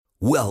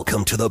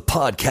Welcome to the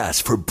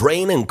podcast for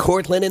Brain and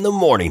Courtlin in the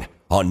morning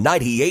on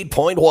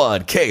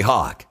 98.1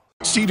 K-Hawk.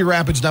 Cedar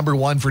Rapids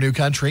 #1 for New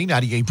Country,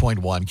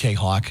 98.1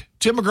 K-Hawk.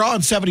 Tim McGraw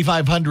on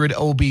 7500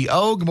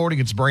 OBO. Good morning,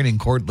 it's Brain and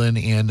Courtlin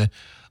in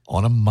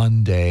on a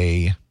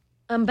Monday.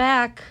 I'm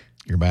back.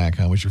 You're back.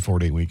 How was your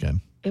 4-day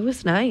weekend? It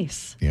was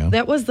nice. Yeah.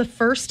 That was the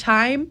first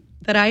time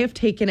that I have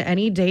taken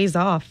any days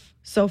off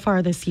so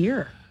far this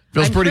year.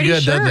 Feels pretty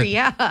good, sure, doesn't it?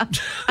 Yeah.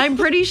 I'm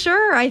pretty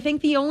sure. I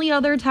think the only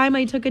other time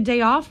I took a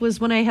day off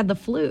was when I had the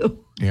flu.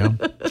 Yeah.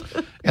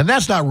 And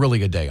that's not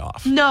really a day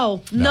off.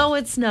 No,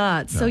 it's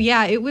not. No. So,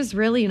 yeah, it was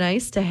really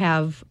nice to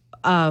have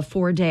a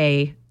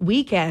 4-day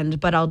weekend.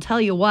 But I'll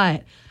tell you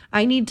what,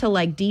 I need to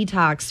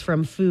detox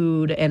from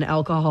food and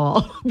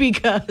alcohol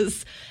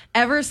because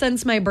ever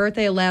since my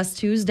birthday last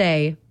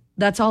Tuesday,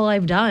 that's all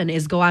I've done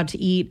is go out to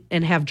eat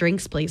and have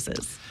drinks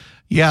places.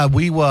 Yeah,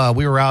 we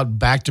were out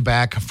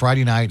back-to-back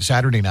Friday night,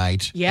 Saturday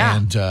night. Yeah.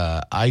 And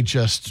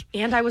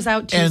And I was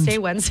out Tuesday,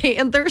 Wednesday,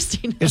 and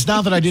Thursday night. It's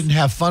not that I didn't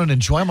have fun and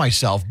enjoy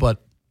myself,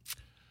 but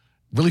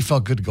really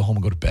felt good to go home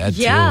and go to bed,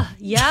 too. Yeah.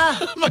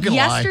 I'm not gonna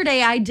Yesterday,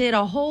 lie. I did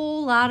a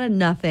whole lot of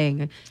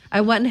nothing. I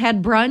went and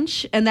had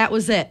brunch, and that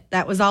was it.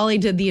 That was all I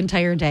did the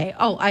entire day.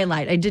 Oh, I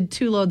lied. I did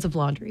 2 loads of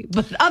laundry.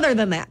 But other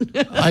than that.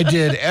 I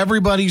did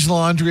everybody's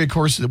laundry. Of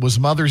course, it was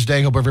Mother's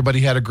Day. Hope everybody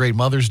had a great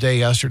Mother's Day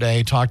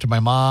yesterday. Talked to my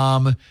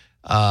mom.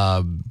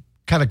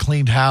 Kind of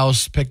cleaned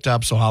house, picked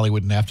up so Holly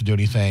wouldn't have to do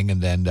anything.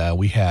 And then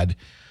we had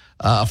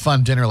a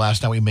fun dinner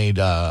last night. We made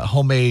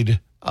homemade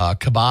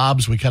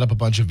kebabs. We cut up a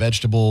bunch of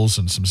vegetables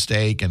and some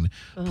steak and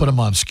put them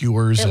on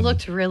skewers. It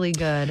looked really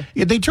good.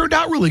 Yeah, they turned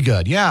out really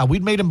good. Yeah,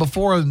 we'd made them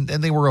before and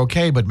they were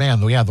okay. But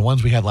man, the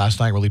ones we had last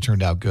night really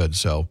turned out good.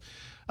 So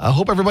I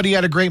hope everybody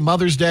had a great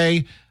Mother's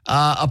Day.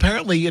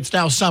 Apparently, it's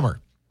now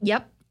summer.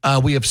 Yep.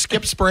 We have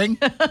skipped spring.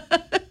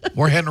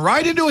 We're heading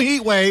right into a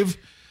heat wave.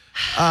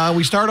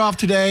 We start off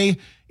today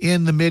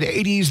in the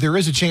mid-80s. There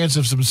is a chance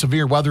of some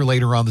severe weather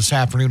later on this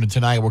afternoon and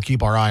tonight. We'll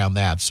keep our eye on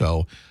that.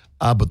 So,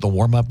 but the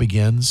warm-up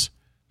begins.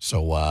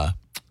 So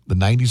the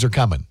 90s are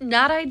coming.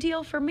 Not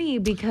ideal for me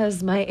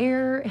because my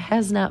air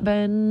has not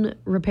been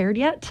repaired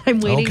yet. I'm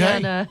waiting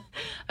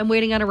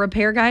on a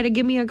repair guy to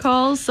give me a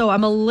call. So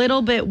I'm a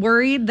little bit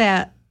worried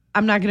that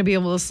I'm not going to be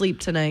able to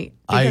sleep tonight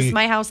because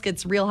my house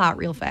gets real hot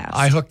real fast.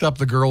 I hooked up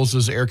the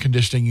girls' air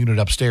conditioning unit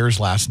upstairs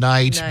last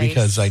night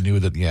because I knew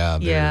that,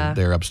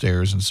 they're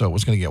upstairs, and so it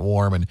was going to get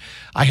warm. And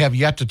I have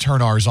yet to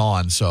turn ours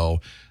on,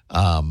 so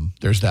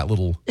there's that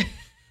little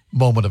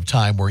moment of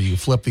time where you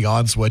flip the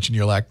on switch and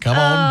you're like, come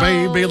on,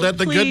 baby, let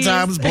the good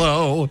times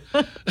blow.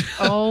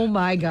 Oh,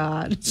 my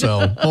God.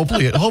 So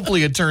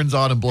hopefully it turns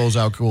on and blows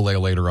out cool air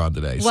later on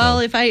today. Well,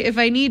 if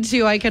I need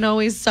to, I can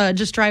always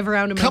just drive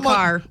around in my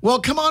car. Well,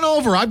 come on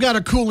over. I've got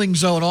a cooling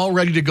zone all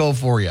ready to go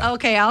for you.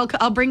 Okay,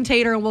 I'll bring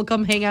Tater and we'll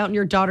come hang out in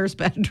your daughter's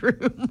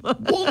bedroom.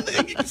 Well,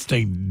 you can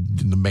stay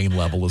in the main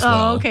level as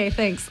well. Oh, okay,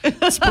 thanks.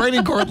 It's Brain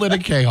and Courtlin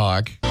at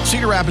K-Hawk.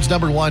 Cedar Rapids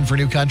 #1 for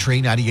New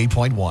Country,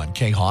 98.1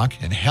 K-Hawk.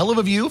 And hell of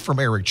a view from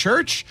Eric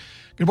Church.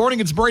 Good morning,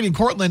 it's Brain and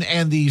Courtlin,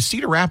 and the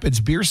Cedar Rapids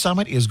Beer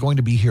Summit is going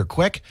to be here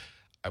quick.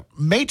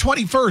 May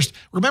 21st.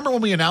 Remember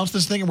when we announced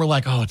this thing and we're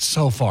like, oh, it's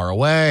so far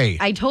away.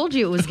 I told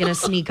you it was going to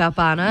sneak up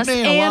on us,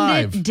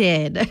 it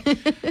did.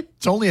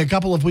 It's only a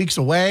couple of weeks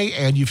away,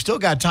 and you've still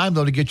got time,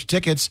 though, to get your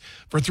tickets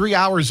for 3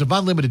 hours of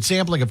unlimited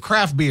sampling of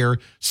craft beer,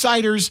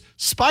 ciders,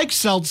 spiked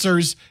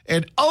seltzers,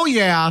 and oh,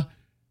 yeah,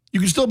 you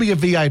can still be a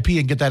VIP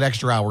and get that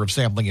extra hour of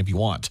sampling if you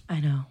want. I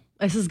know.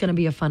 This is going to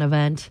be a fun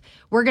event.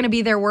 We're going to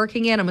be there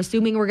working it. I'm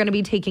assuming we're going to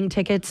be taking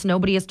tickets.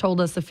 Nobody has told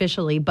us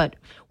officially, but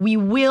we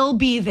will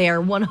be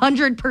there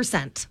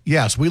 100%.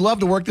 Yes, we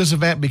love to work this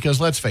event because,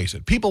 let's face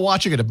it, people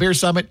watching at a beer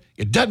summit,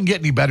 it doesn't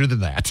get any better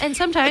than that. And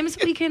sometimes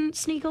we can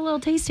sneak a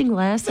little tasting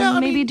glass and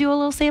maybe do a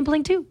little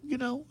sampling too.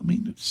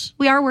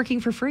 We are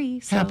working for free.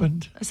 So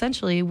happened.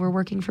 Essentially, we're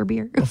working for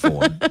beer.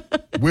 Before.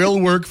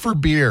 We'll work for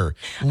beer.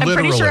 Literally. I'm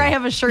pretty sure I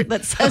have a shirt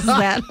that says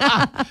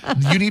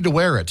that. You need to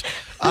wear it.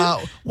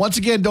 Once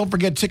again, don't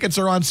forget tickets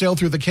are on sale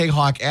through the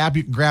K-Hawk app.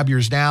 You can grab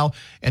yours now.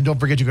 And don't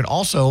forget you can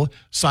also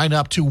sign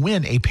up to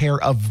win a pair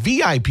of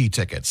VIP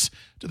tickets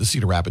to the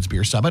Cedar Rapids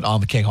Beer Summit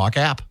on the K-Hawk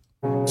app.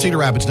 Cedar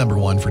Rapids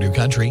 #1 for New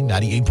Country,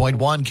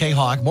 98.1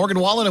 K-Hawk. Morgan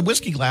Wallen and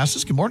Whiskey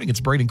Glasses. Good morning.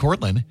 It's Brain and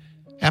Courtlin.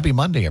 Happy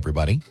Monday,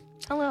 everybody.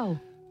 Hello.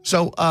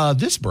 So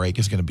this break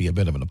is going to be a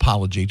bit of an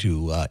apology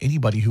to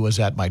anybody who was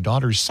at my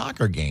daughter's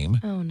soccer game.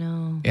 Oh,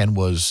 no. And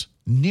was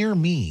near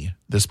me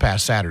this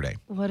past Saturday.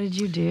 What did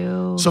you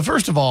do? So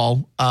first of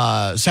all,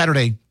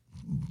 Saturday,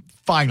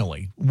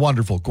 finally,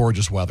 wonderful,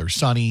 gorgeous weather,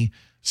 sunny,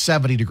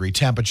 70-degree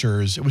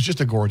temperatures. It was just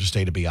a gorgeous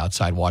day to be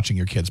outside watching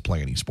your kids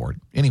play any sport.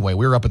 Anyway,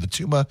 we were up at the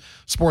Tuma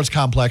Sports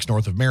Complex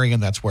north of Marion.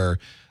 That's where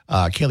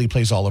Kaylee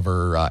plays all of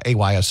her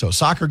AYSO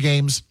soccer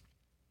games.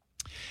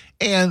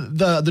 And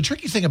the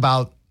tricky thing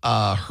about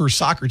her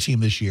soccer team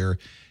this year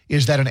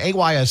is that in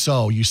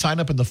AYSO, you sign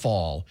up in the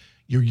fall,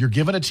 you're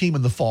given a team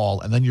in the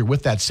fall, and then you're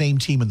with that same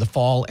team in the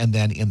fall and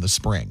then in the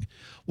spring.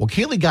 Well,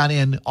 Kaylee got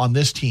in on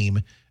this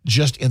team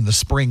just in the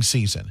spring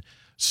season.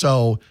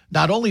 So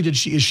not only is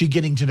she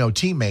getting to know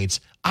teammates,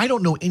 I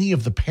don't know any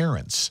of the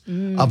parents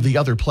of the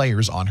other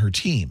players on her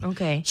team.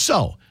 Okay.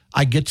 So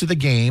I get to the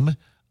game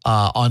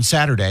on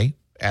Saturday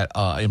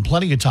in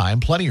plenty of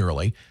time, plenty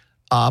early.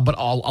 But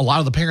a lot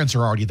of the parents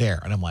are already there.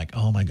 And I'm like,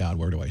 oh my God,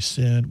 where do I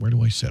sit? Where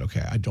do I sit?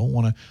 Okay. I don't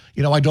want to,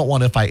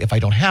 if I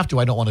don't have to,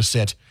 I don't want to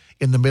sit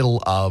in the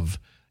middle of,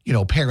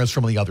 parents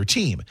from the other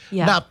team.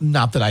 Yeah.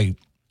 Not that I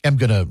am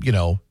going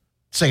to,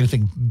 say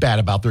anything bad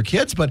about their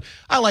kids, but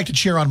I like to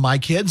cheer on my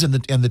kids and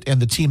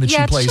the team that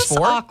she plays it's just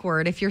for.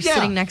 awkward if you're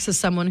sitting next to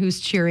someone who's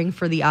cheering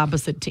for the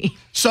opposite team.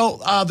 So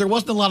there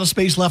wasn't a lot of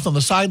space left on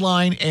the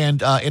sideline,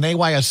 and in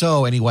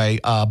AYSO anyway,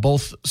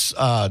 both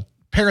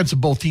parents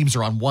of both teams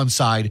are on one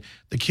side,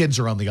 the kids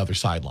are on the other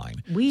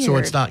sideline. Weird. So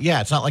it's not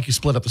like you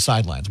split up the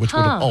sidelines, which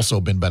would have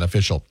also been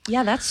beneficial.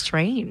 Yeah, that's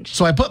strange.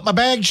 So I put my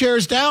bag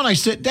chairs down, I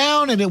sit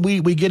down, and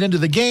we get into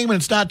the game, and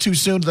it's not too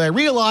soon that I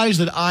realize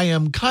that I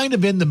am kind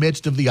of in the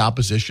midst of the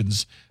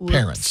opposition's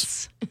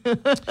parents.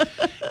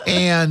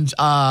 And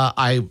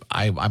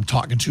I'm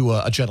talking to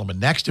a gentleman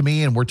next to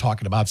me, and we're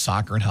talking about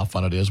soccer and how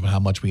fun it is, and how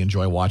much we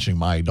enjoy watching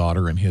my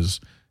daughter and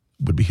his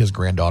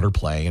granddaughter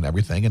play and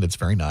everything, and it's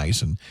very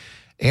nice. And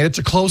it's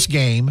a close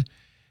game,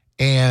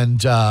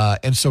 and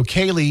so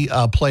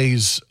Kaylee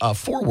plays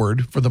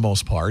forward for the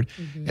most part,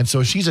 and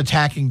so she's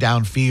attacking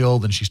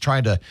downfield, and she's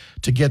trying to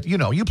get,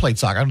 you played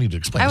soccer. I don't need to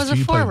explain. I this was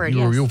to a forward.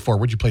 You were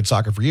forward. You played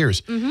soccer for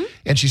years,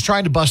 and she's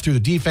trying to bust through the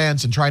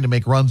defense and trying to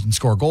make runs and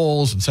score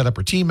goals and set up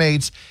her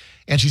teammates,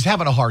 and she's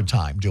having a hard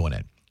time doing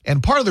it.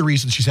 And part of the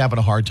reason she's having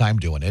a hard time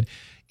doing it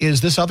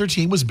is this other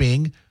team was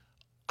being,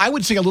 I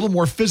would say, a little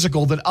more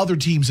physical than other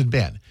teams had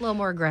been. A little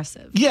more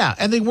aggressive. Yeah,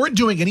 and they weren't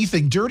doing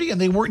anything dirty,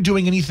 and they weren't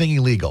doing anything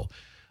illegal.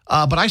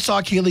 But I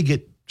saw Kaylee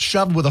get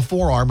shoved with a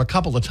forearm a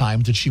couple of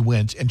times that she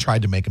went and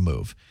tried to make a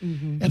move.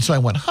 And so I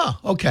went,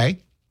 okay.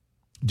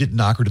 Didn't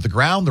knock her to the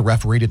ground. The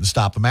referee didn't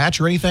stop the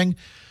match or anything.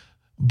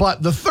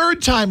 But the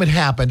third time it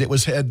happened,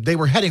 they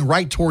were heading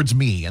right towards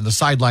me and the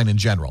sideline in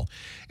general.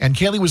 And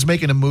Kaylee was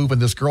making a move,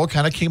 and this girl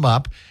kind of came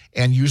up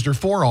and used her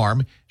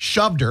forearm,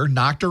 shoved her,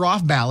 knocked her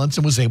off balance,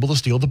 and was able to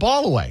steal the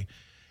ball away.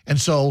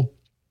 And so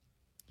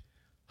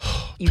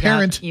you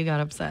got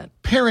upset.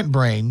 Parent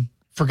brain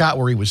forgot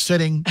where he was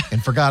sitting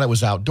and forgot it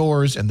was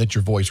outdoors and that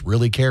your voice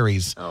really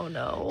carries. Oh,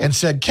 no. And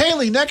said,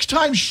 Kaylee, next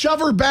time, shove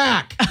her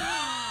back.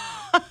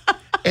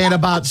 And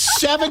about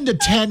 7 to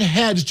 10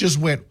 heads just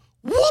went,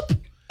 whoop,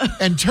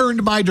 and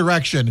turned my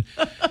direction.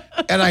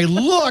 And I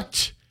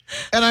looked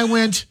and I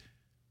went,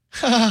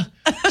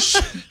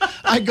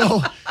 I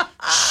go,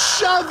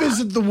 shove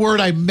isn't the word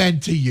I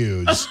meant to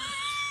use.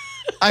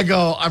 I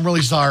go, I'm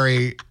really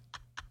sorry.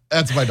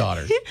 That's my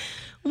daughter.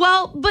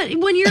 Well, but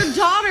when your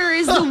daughter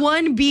is the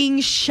one being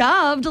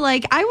shoved,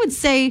 I would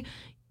say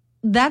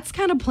that's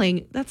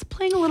playing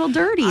a little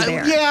dirty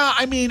there. Yeah,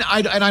 I mean,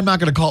 I'm not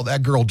going to call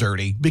that girl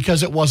dirty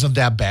because it wasn't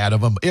that bad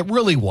of them. It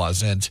really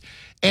wasn't.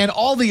 And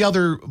all the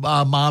other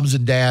moms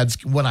and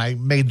dads, when I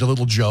made the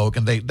little joke,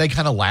 and they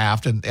kind of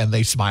laughed and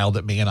they smiled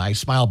at me, and I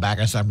smiled back.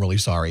 I said, I'm really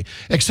sorry.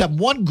 Except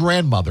one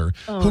grandmother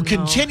who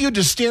continued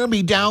to stare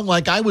me down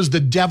like I was the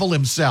devil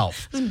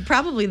himself.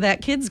 Probably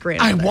that kid's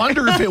grandmother. I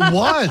wonder if it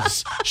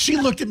was. She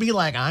looked at me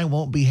like, I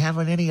won't be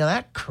having any of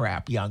that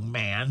crap, young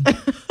man.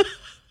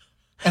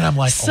 And I'm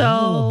like,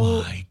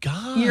 oh my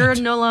God. You're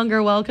no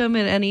longer welcome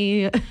in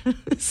any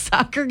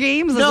soccer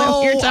games? Is that no,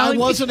 what you're telling I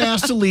wasn't me?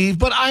 asked to leave,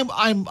 but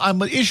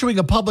I'm issuing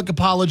a public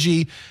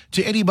apology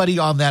to anybody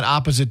on that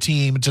opposite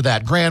team, to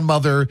that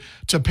grandmother,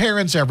 to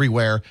parents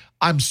everywhere.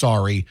 I'm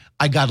sorry.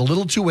 I got a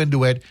little too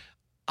into it.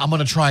 I'm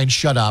going to try and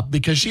shut up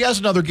because she has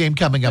another game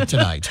coming up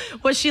tonight.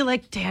 Was she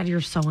like, Dad, you're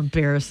so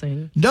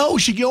embarrassing? No,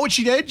 you know what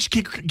she did?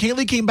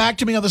 Kaylee came back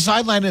to me on the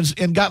sideline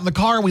and got in the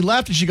car, and we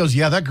left, and she goes,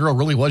 yeah, that girl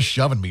really was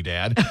shoving me,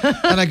 Dad.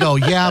 And I go,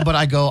 yeah, but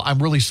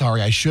I'm really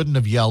sorry. I shouldn't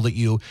have yelled at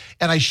you,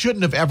 and I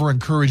shouldn't have ever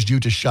encouraged you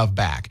to shove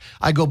back.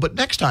 I go, but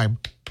next time,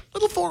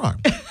 little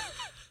forearm.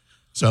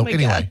 So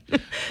anyway,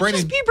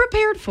 just be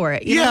prepared for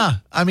it. You know?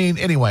 I mean,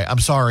 anyway, I'm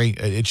sorry.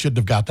 It shouldn't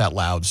have got that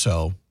loud,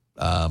 so...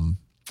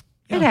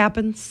 It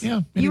happens. Yeah.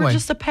 Anyway. You were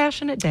just a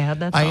passionate dad.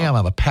 That's I all. am.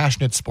 I'm a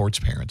passionate sports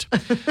parent.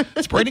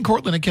 It's Brady and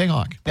Courtlin at King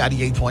Hawk.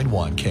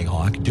 98.1 King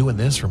Hawk. Doing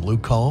this from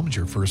Luke Combs.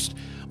 Your first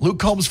Luke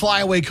Combs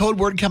flyaway code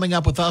word coming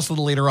up with us a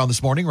little later on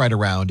this morning, right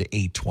around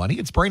 8:20.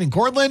 It's Brady and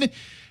Courtlin.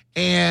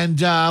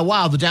 And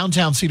wow, the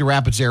downtown Cedar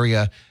Rapids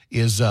area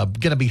is going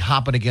to be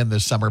hopping again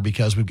this summer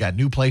because we've got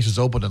new places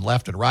open and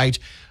left and right.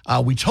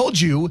 We told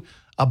you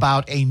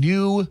about a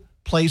new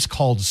place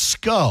called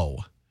SCO.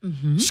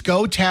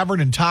 SCO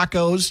Tavern and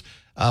Tacos.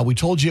 We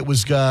told you it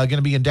was going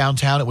to be in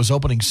downtown. It was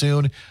opening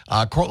soon.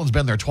 Courtland's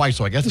been there twice,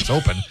 so I guess it's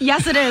open.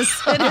 Yes, it is.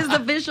 It is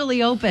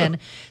officially open.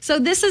 So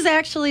this is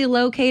actually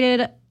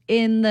located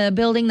in the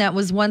building that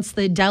was once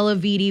the Della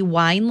Viti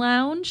Wine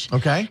Lounge.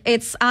 Okay.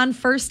 It's on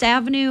First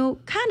Avenue,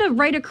 kind of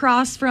right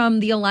across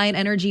from the Alliant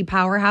Energy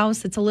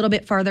Powerhouse. It's a little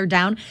bit farther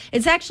down.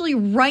 It's actually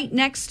right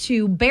next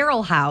to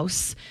Barrel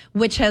House,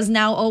 which has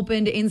now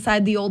opened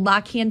inside the old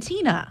La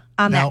Cantina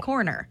on that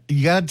corner.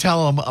 You got to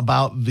tell them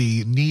about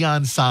the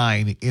neon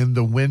sign in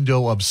the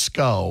window of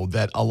SCO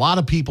that a lot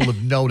of people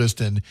have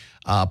noticed and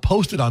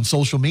posted on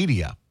social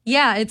media.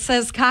 Yeah, it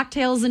says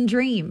Cocktails and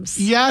Dreams.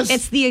 Yes.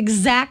 It's the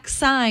exact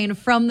sign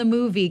from the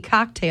movie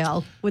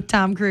Cocktail with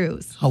Tom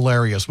Cruise.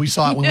 Hilarious. We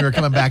saw it when we were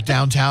coming back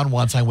downtown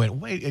once. I went,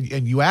 wait,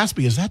 and you asked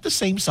me, is that the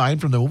same sign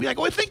from the movie? I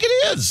go, I think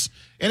it is.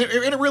 And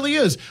it really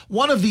is.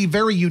 One of the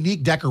very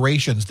unique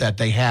decorations that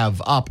they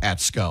have up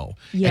at SCO.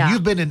 Yeah. And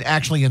you've been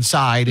actually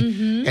inside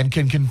and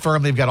can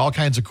confirm they've got all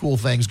kinds of cool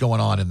things going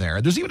on in there.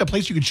 There's even a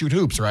place you can shoot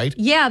hoops, right?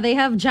 Yeah, they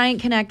have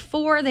Giant Connect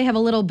 4. They have a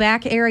little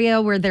back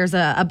area where there's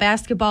a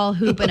basketball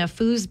hoop and a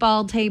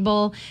foosball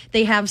table.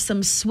 They have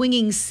some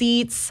swinging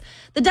seats.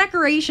 The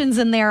decorations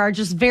in there are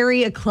just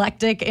very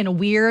eclectic and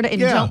weird and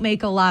don't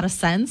make a lot of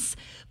sense.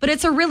 But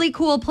it's a really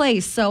cool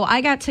place. So I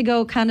got to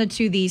go kind of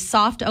to the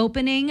soft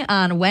opening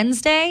on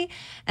Wednesday.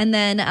 And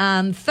then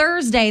on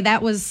Thursday,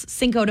 that was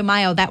Cinco de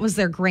Mayo. That was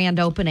their grand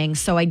opening.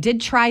 So I did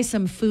try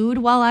some food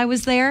while I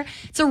was there.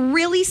 It's a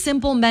really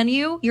simple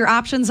menu. Your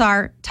options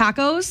are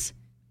tacos,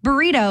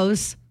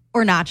 burritos,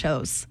 or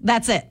nachos.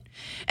 That's it.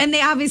 And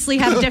they obviously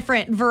have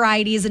different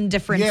varieties and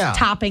different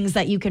toppings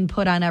that you can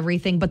put on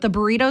everything. But the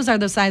burritos are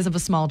the size of a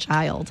small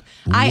child.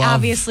 I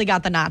obviously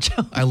got the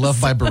nachos. I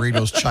love my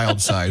burritos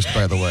child-sized,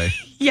 by the way.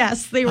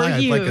 Yes, they were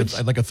huge.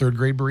 I'd like a third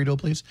grade burrito,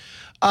 please.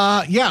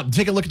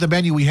 Take a look at the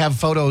menu. We have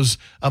photos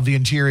of the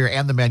interior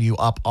and the menu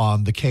up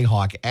on the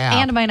K-Hawk app.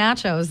 And my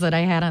nachos that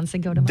I had on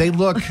Cinco de Mayo.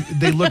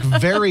 They look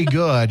very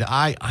good.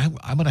 I'm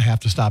going to have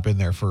to stop in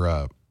there for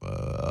a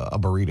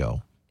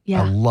burrito.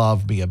 Yeah. I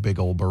love me a big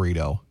old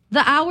burrito.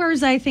 The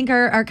hours, I think,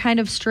 are kind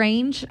of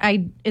strange.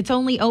 It's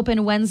only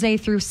open Wednesday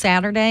through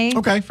Saturday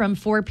from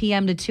 4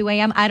 p.m. to 2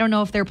 a.m. I don't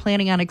know if they're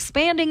planning on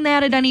expanding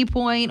that at any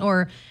point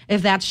or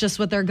if that's just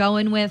what they're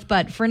going with.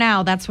 But for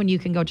now, that's when you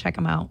can go check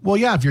them out. Well,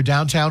 yeah, if you're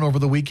downtown over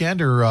the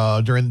weekend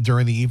or during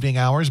the evening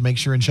hours, make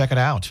sure and check it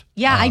out.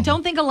 Yeah, I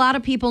don't think a lot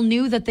of people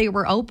knew that they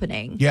were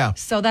opening. Yeah.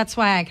 So that's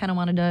why I kind of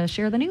wanted to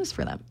share the news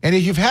for them. And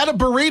if you've had a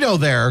burrito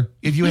there,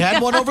 if you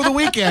had one over the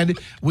weekend,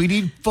 we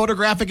need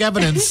photographic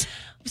evidence.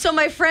 So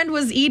my friend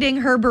was eating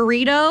her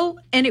burrito,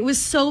 and it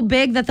was so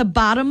big that the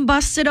bottom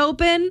busted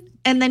open,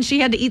 and then she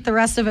had to eat the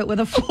rest of it with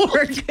a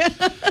fork.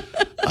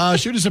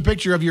 Shoot us a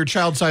picture of your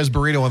child-sized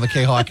burrito on the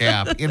K-Hawk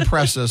app.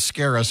 Impress us,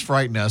 scare us,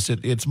 frighten us.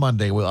 It's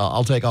Monday.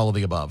 I'll take all of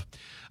the above.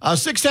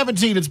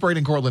 6:17, it's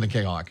Braden, Courtlin, and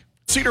K-Hawk.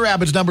 Cedar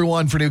Rapids, number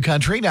one for New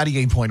Country,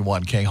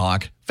 98.1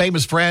 K-Hawk.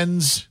 Famous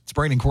Friends, it's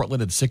Braden,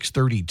 Courtlin at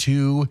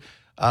 6:32.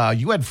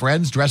 You had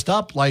friends dressed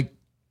up like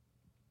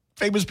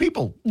famous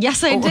people.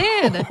 Yes, I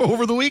did.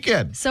 Over the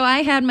weekend. So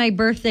I had my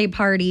birthday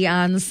party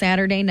on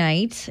Saturday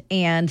night,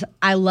 and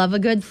I love a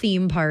good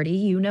theme party.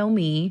 You know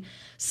me.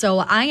 So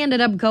I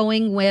ended up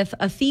going with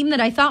a theme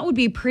that I thought would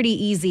be pretty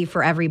easy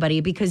for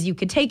everybody because you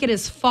could take it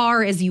as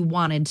far as you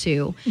wanted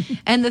to.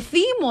 And the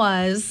theme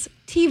was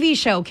TV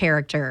show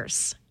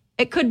characters.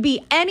 It could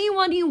be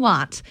anyone you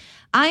want.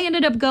 I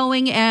ended up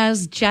going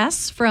as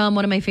Jess from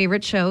one of my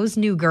favorite shows,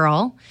 New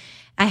Girl.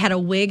 I had a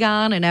wig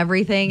on and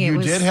everything.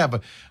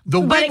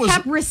 But it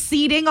kept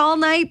receding all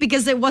night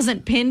because it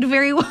wasn't pinned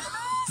very well.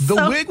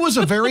 The wig was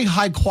a very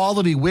high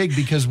quality wig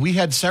because we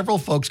had several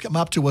folks come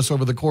up to us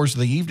over the course of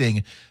the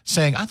evening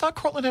saying, I thought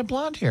Courtlin had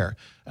blonde hair.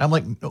 And I'm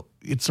like, no,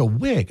 it's a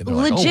wig. And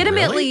legitimately,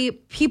 like, oh, really?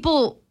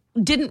 People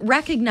didn't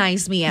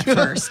recognize me at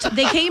first.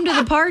 They came to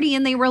the party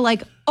and they were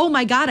like, oh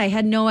my God, I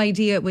had no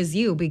idea it was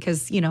you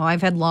because,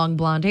 I've had long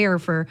blonde hair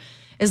for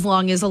as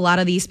long as a lot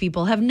of these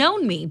people have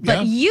known me.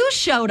 But you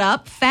showed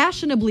up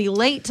fashionably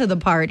late to the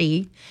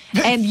party,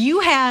 and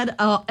you had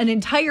an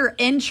entire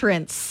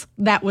entrance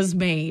that was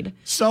made.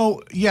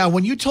 So,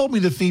 when you told me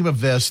the theme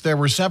of this, there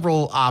were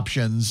several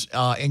options,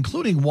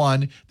 including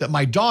one that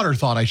my daughter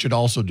thought I should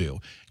also do.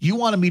 You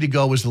wanted me to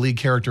go as the lead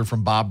character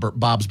from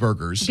Bob's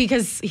Burgers.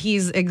 Because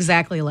he's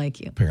exactly like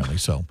you. Apparently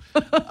so.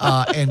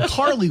 And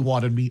Carly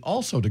wanted me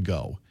also to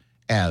go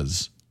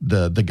as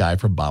the guy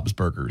from Bob's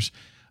Burgers.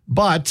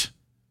 But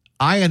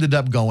I ended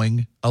up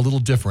going a little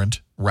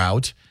different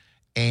route,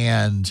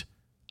 and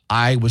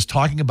I was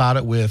talking about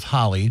it with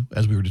Holly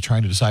as we were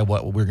trying to decide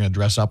what we were going to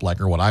dress up like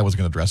or what I was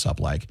going to dress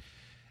up like.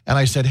 And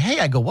I said,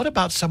 hey, what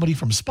about somebody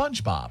from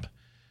SpongeBob?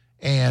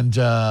 And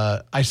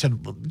I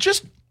said,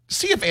 just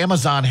see if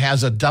Amazon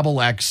has a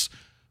XXX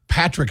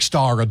Patrick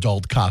Star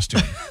adult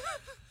costume.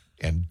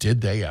 And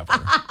did they ever?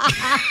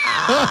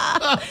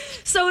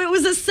 So it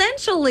was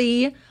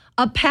essentially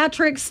a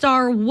Patrick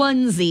Star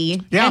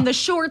onesie, and the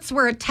shorts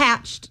were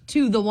attached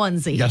to the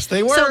onesie. Yes,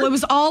 they were. So it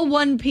was all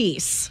one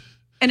piece.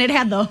 And it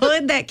had the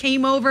hood that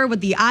came over with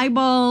the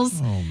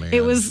eyeballs. Oh, man.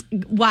 It was,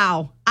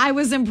 wow. I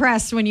was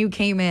impressed when you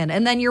came in.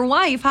 And then your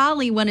wife,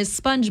 Holly, went as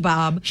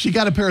SpongeBob. She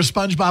got a pair of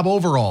SpongeBob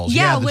overalls.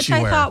 Yeah, that which she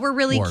I wore. thought were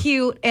really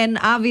cute and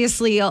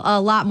obviously a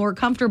lot more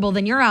comfortable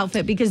than your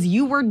outfit because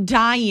you were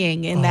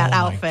dying in that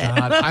outfit.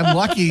 My God. I'm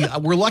lucky.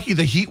 We're lucky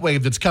the heat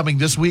wave that's coming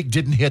this week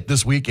didn't hit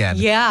this weekend.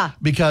 Yeah.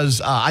 Because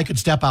I could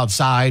step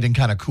outside and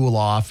kind of cool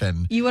off.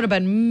 And you would have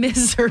been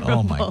miserable.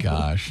 Oh, my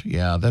gosh.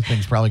 Yeah, that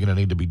thing's probably going to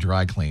need to be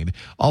dry cleaned.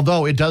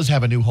 Although it does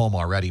have a new home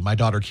already. My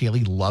daughter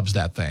Kaylee loves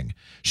that thing.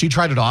 She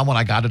tried it on when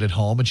I got it at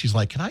home, and she's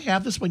like, can I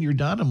have this when you're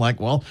done? I'm like,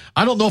 well,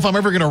 I don't know if I'm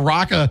ever going to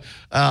rock a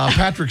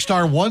Patrick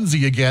Star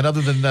onesie again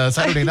other than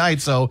Saturday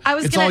night, so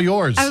it's all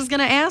yours. I was going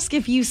to ask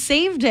if you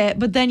saved it,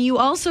 but then you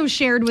also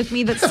shared with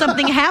me that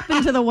something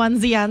happened to the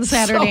onesie on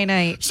Saturday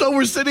night. So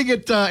we're sitting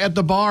at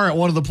the bar at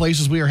one of the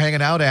places we were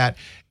hanging out at,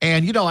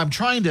 and, I'm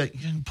trying to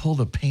pull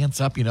the pants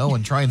up,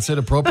 and try and sit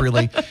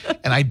appropriately.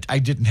 And I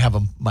didn't have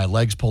my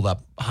legs pulled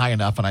up high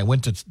enough. And I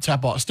went to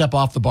step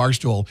off the bar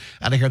stool,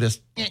 and I hear this,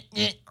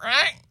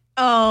 right?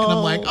 Oh. And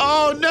I'm like,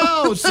 oh,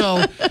 no.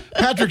 So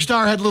Patrick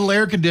Star had a little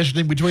air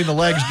conditioning between the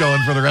legs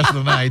going for the rest of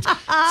the night.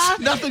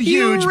 Nothing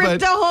huge, you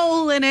ripped but a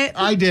hole in it.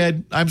 I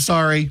did. I'm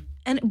sorry.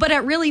 But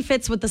it really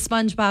fits with the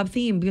SpongeBob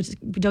theme. Because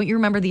don't you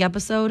remember the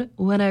episode?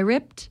 When I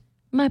ripped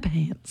my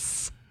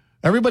pants.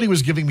 Everybody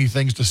was giving me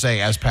things to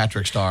say as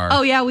Patrick Star.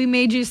 Oh, yeah. We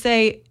made you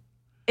say,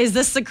 is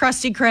this the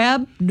Krusty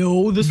Krab?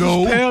 No, this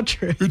is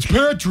Patrick. It's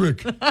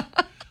Patrick.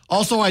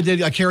 Also, I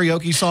did a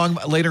karaoke song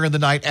later in the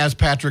night as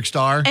Patrick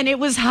Star. And it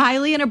was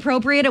highly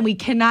inappropriate, and we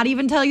cannot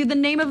even tell you the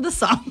name of the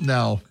song.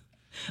 No.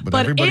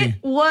 But it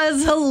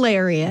was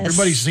hilarious.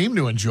 Everybody seemed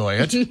to enjoy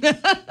it.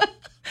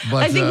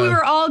 But, I think we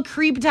were all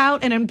creeped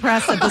out and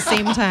impressed at the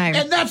same time.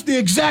 And that's the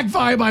exact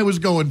vibe I was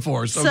going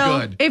for. So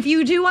good. If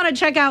you do want to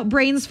check out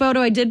Brain's photo,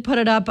 I did put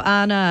it up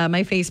on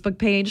my Facebook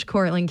page,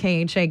 Courtlin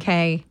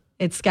KHAK.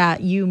 It's got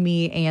you,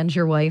 me, and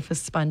your wife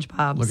as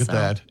SpongeBob. Look at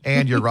that.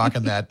 And you're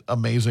rocking that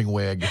amazing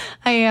wig.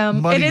 I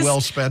am. Money well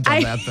spent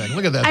on that thing.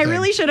 Look at that thing. I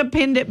really should have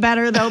pinned it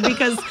better, though,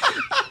 because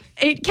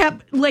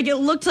it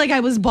looked like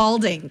I was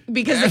balding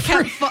because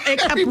it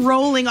kept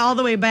rolling all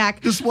the way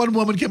back. This one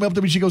woman came up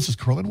to me. She goes, is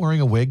Courtlin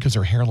wearing a wig? Because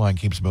her hairline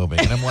keeps moving.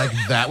 And I'm like,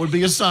 that would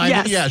be a sign.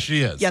 Yes. Yeah,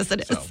 she is. Yes,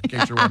 it is. So, in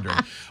case you're wondering.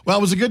 Well,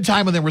 it was a good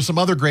time, and there were some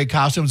other great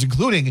costumes,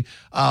 including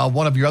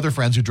one of your other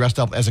friends who dressed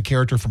up as a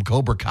character from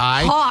Cobra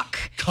Kai. Hawk.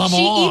 Come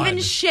she on. even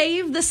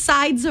shaved the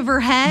sides of her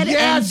head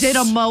Yes. and did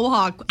a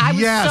mohawk. I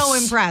was so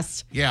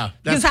impressed. Yeah.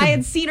 Because I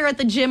had seen her at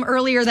the gym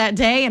earlier that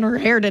day, and her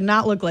hair did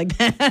not look like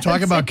that.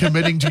 Talk about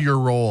committing to your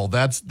role.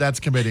 That's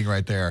committing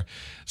right there.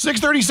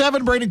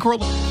 637, Brady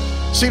Courtlin.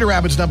 Cedar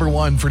Rapids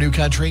 #1 for New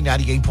Country,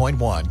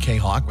 98.1.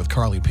 K-Hawk with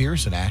Carly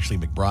Pierce and Ashley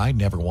McBride.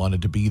 Never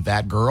wanted to be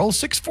that girl.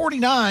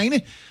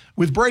 649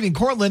 with Brady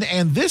Courtlin.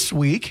 And this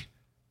week,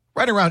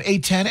 right around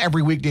 8:10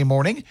 every weekday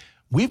morning,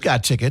 we've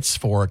got tickets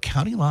for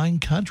County Line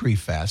Country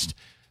Fest,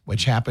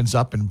 which happens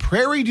up in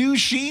Prairie du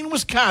Chien,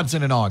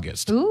 Wisconsin in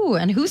August. Ooh,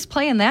 and who's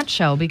playing that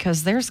show?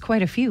 Because there's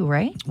quite a few,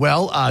 right?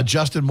 Well,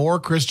 Justin Moore,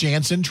 Chris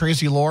Jansen,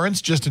 Tracy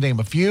Lawrence, just to name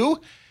a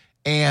few.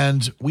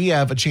 And we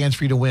have a chance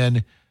for you to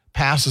win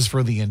passes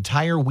for the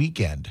entire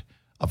weekend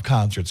of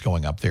concerts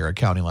going up there at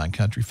County Line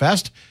Country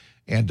Fest.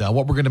 And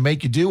what we're going to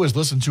make you do is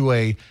listen to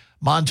a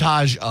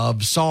montage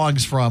of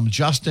songs from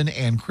Justin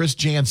and Chris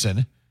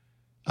Jansen.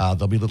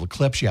 There'll be little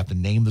clips. You have to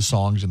name the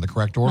songs in the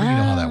correct order. You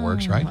know how that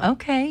works, right?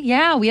 Okay.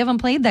 Yeah, we haven't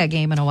played that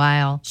game in a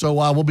while. So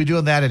we'll be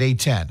doing that at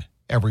 8:10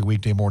 every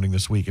weekday morning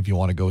this week if you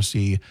want to go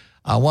see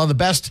one of the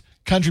best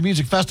country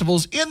music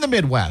festivals in the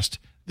Midwest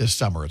this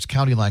summer. It's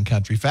County Line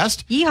Country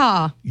Fest.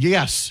 Yeehaw.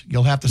 Yes,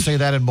 you'll have to say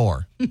that and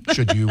more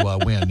should you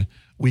win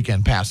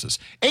weekend passes.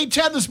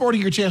 8:10 this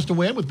morning, your chance to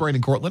win with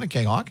Brandon Courtlin and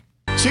K-Hawk.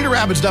 Cedar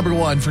Rapids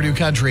 #1 for New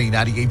Country,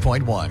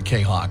 98.1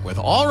 K-Hawk with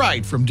All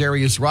Right from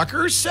Darius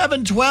Rucker.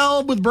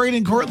 7:12 with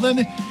Brandon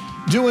Courtlin.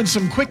 Doing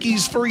some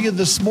quickies for you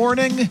this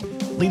morning.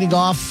 Leading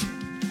off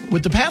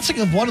with the passing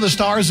of one of the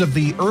stars of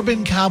the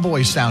Urban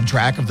Cowboy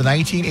soundtrack of the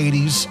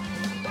 1980s.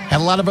 Had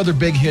a lot of other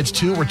big hits,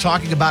 too. We're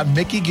talking about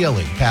Mickey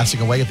Gilley,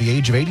 passing away at the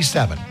age of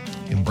 87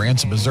 in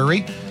Branson,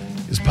 Missouri.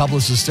 His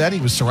publicist said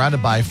he was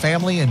surrounded by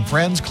family and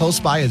friends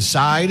close by his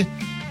side.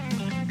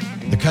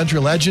 The country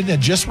legend had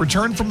just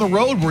returned from the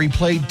road where he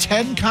played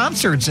 10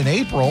 concerts in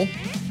April.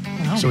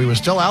 Wow. So he was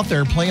still out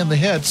there playing the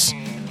hits,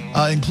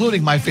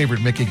 including my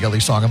favorite Mickey Gilley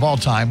song of all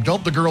time,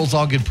 Don't the Girls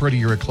All Get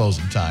Prettier at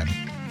Closing Time?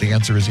 The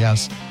answer is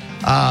yes.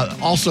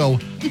 Also,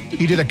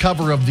 he did a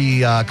cover of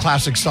the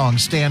classic song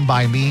Stand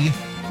By Me.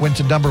 Went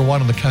to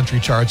 #1 on the country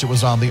charts. It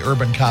was on the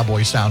Urban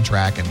Cowboy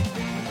soundtrack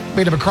and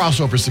made him a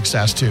crossover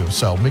success, too.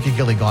 So Mickey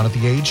Gilley gone at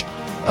the age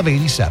of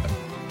 87.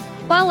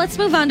 Well, let's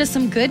move on to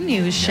some good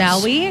news,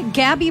 shall we?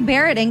 Gabby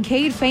Barrett and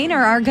Cade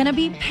Fainer are going to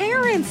be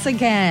parents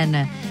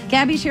again.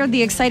 Gabby shared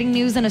the exciting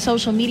news in a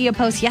social media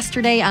post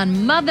yesterday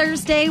on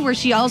Mother's Day, where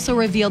she also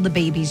revealed the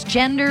baby's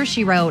gender.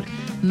 She wrote,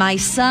 "My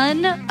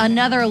son,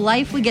 another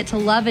life we get to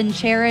love and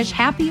cherish.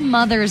 Happy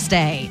Mother's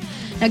Day."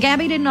 Now,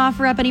 Gabby didn't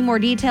offer up any more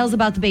details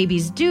about the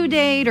baby's due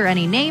date or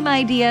any name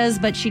ideas,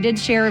 but she did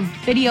share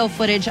video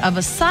footage of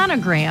a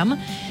sonogram.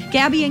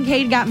 Gabby and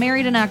Cade got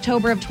married in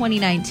October of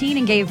 2019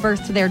 and gave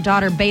birth to their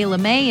daughter Bayla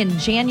May in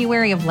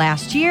January of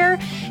last year.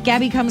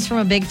 Gabby comes from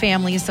a big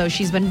family, so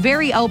she's been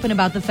very open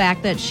about the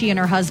fact that she and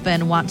her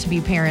husband want to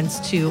be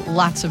parents to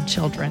lots of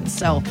children.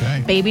 So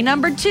baby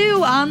number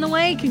 2 on the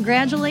way.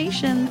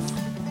 Congratulations.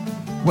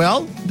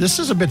 Well, this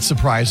is a bit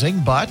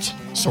surprising, but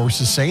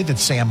sources say that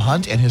Sam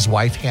Hunt and his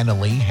wife Hannah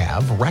Lee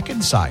have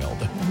reconciled.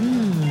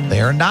 They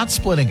are not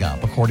splitting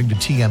up. According to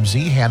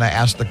TMZ, Hannah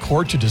asked the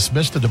court to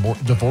dismiss the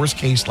divorce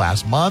case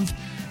last month,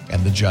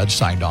 and the judge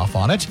signed off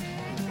on it.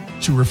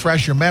 To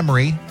refresh your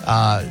memory,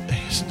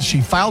 she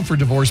filed for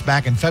divorce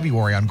back in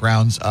February on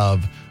grounds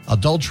of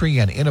adultery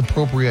and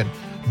inappropriate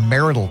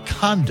marital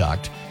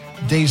conduct.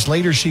 Days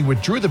later, she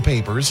withdrew the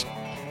papers,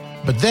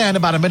 but then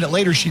about a minute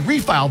later, she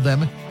refiled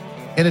them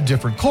in a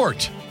different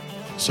court.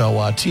 So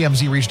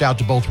TMZ reached out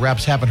to both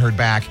reps, haven't heard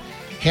back.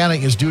 Hannah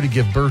is due to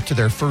give birth to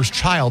their first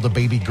child, a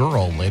baby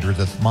girl, later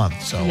this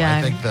month. So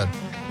I think that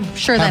I'm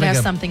sure that has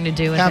something to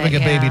do with having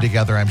it. a baby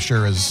together, I'm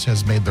sure,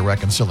 has made the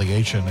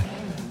reconciliation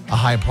a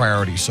high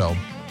priority. So,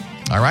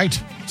 all right,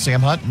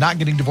 Sam Hunt not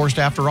getting divorced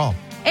after all.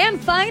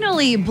 And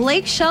finally,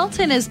 Blake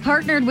Shelton has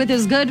partnered with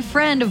his good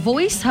friend,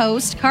 voice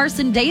host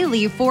Carson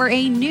Daly, for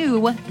a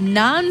new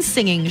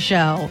non-singing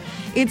show.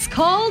 It's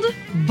called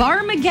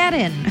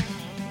Barmageddon.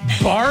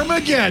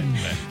 Barmageddon.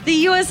 The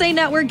USA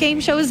Network game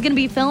show is going to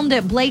be filmed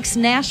at Blake's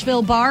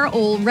Nashville bar,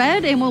 Ole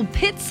Red, and will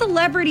pit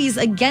celebrities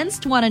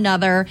against one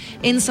another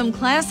in some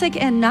classic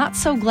and not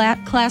so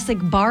classic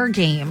bar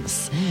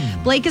games.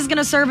 Blake is going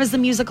to serve as the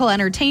musical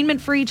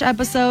entertainment for each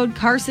episode.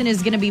 Carson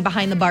is going to be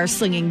behind the bar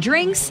slinging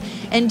drinks,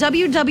 and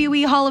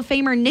WWE Hall of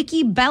Famer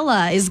Nikki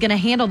Bella is going to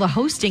handle the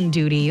hosting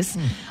duties.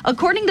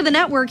 According to the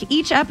network,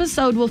 each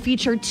episode will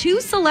feature 2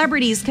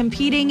 celebrities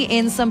competing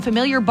in some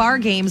familiar bar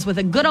games with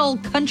a good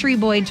old country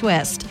boy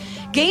twist.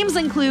 Games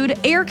include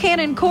air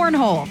cannon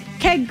cornhole,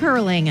 keg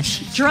curling,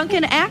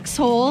 drunken axe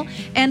hole,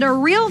 and a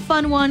real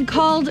fun one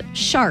called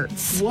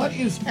Sharts. What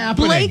is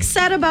happening? Blake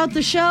said about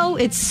the show,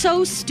 it's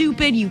so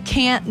stupid you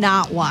can't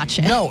not watch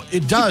it. No,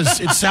 it does.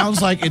 It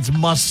sounds like it's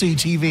must-see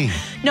TV.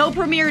 No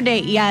premiere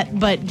date yet,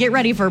 but get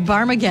ready for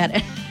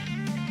Barmageddon.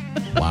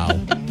 Wow.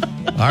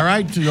 All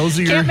right, those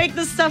are your... Can't make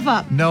this stuff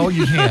up. No,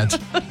 you can't.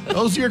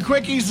 Those are your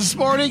quickies this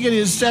morning. It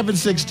is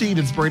 7:16.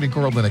 It's Brady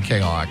Courtlin and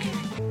K-Hawk.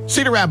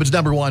 Cedar Rapids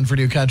number 1 for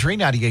New Country,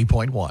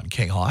 98.1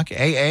 K-Hawk.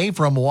 AA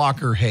from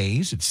Walker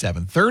Hayes at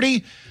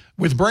 7:30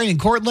 with Brady and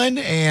Courtlin.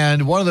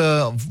 And one of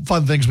the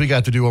fun things we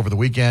got to do over the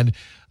weekend,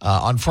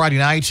 on Friday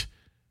night,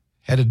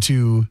 headed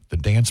to the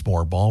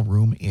Dancemore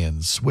Ballroom in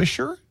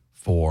Swisher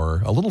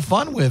for a little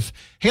fun with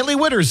Haley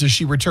Witters as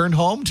she returned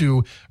home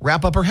to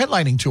wrap up her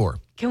headlining tour.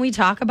 Can we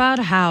talk about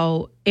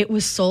how it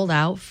was sold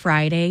out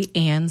Friday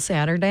and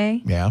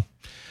Saturday? Yeah.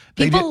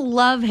 People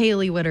love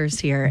Haley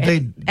Witters here,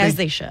 as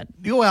they should.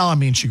 Well, I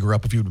mean, she grew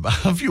up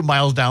a few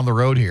miles down the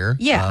road here.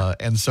 Yeah.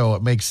 And so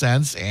it makes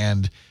sense.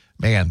 And,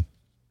 man,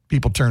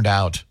 people turned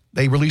out.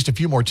 They released a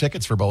few more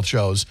tickets for both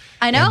shows.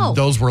 I know. And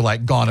those were,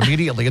 gone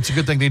immediately. It's a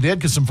good thing they did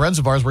because some friends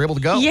of ours were able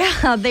to go.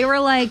 Yeah, they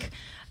were like,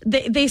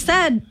 they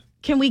said,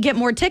 can we get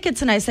more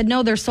tickets? And I said,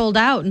 no, they're sold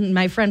out. And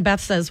my friend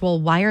Beth says,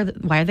 well, why are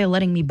they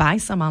letting me buy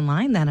some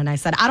online then? And I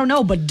said, I don't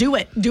know, but do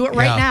it. Do it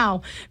right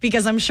now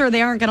because I'm sure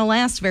they aren't going to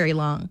last very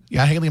long.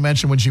 Yeah, Haley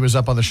mentioned when she was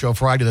up on the show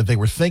Friday that they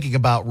were thinking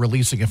about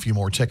releasing a few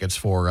more tickets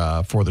for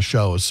the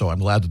shows. So I'm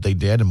glad that they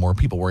did and more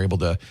people were able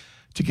to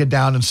get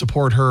down and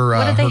support her.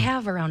 What did they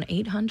have, around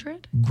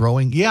 800?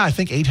 Growing. Yeah, I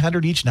think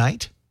 800 each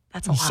night.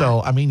 That's a lot.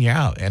 So, I mean,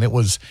 yeah. And it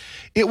was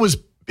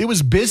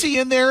busy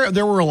in there.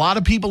 There were a lot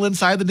of people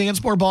inside the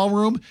Dancemore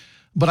Ballroom.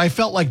 But I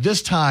felt like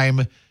this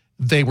time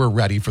they were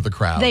ready for the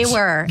crowds. They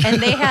were.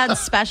 And they had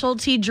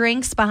specialty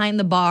drinks behind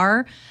the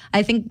bar.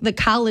 I think the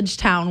College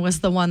Town was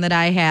the one that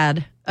I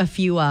had a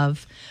few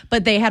of.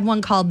 But they had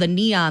one called the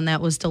Neon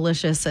that was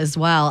delicious as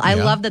well. I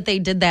love that they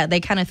did that. They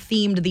kind of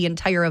themed the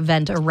entire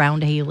event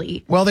around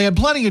Haley. Well, they had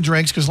plenty of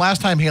drinks because last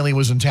time Haley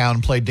was in town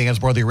and played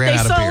Dancemore, they ran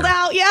out of beer. They sold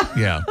out,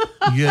 yeah.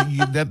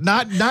 Yeah. That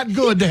not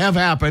good to have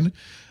happen.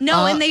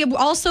 No, and they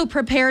also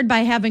prepared by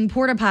having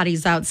porta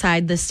potties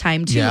outside this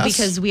time, too,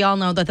 because we all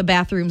know that the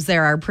bathrooms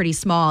there are pretty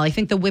small. I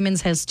think the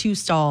women's has 2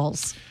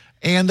 stalls.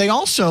 And they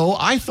also,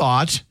 I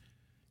thought,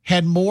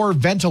 had more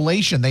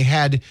ventilation. They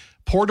had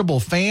portable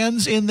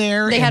fans in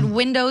there. They had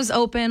windows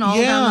open all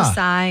down the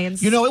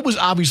sides. You know, it was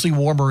obviously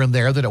warmer in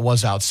there than it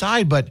was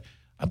outside, but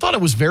I thought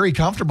it was very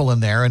comfortable in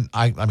there. And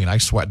I mean, I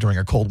sweat during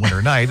a cold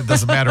winter night. It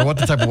doesn't matter what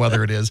the type of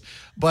weather it is.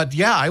 But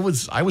yeah, I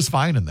was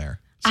fine in there.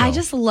 So. I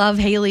just love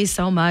Haley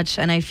so much,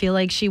 and I feel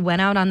like she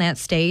went out on that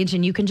stage,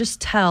 and you can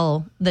just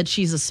tell that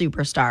she's a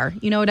superstar.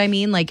 You know what I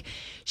mean? Like,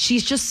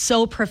 she's just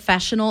so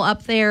professional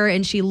up there,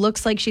 and she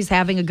looks like she's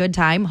having a good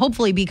time,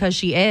 hopefully because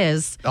she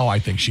is. Oh, I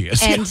think she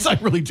is. And yes, I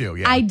really do,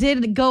 yeah. I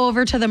did go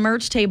over to the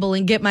merch table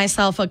and get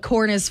myself a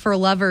Corn is for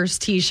Lovers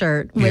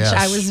t-shirt, which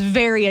I was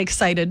very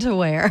excited to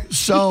wear.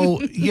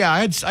 So, yeah, I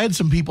had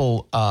some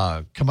people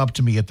come up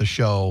to me at the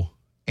show,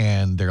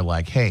 and they're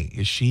like, hey,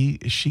 is she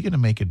going to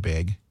make it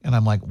big? And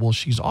I'm like, well,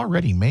 she's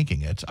already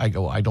making it. I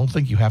go, I don't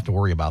think you have to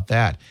worry about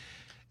that.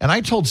 And I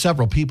told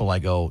several people, I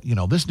go,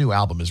 this new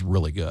album is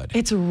really good.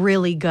 It's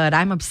really good.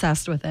 I'm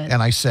obsessed with it.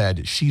 And I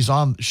said, she's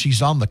on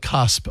the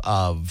cusp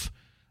of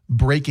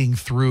breaking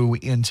through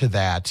into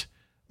that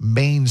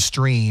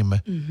mainstream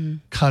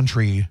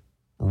country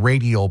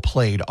radio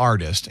played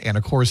artist. And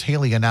of course,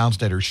 Haley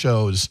announced at her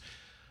shows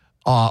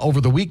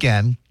over the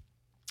weekend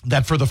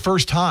that for the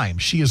first time,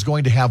 she is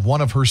going to have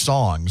one of her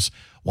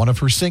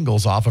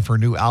singles off of her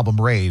new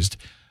album, Raised.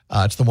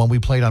 It's the one we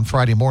played on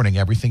Friday morning,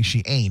 Everything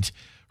She Ain't.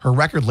 Her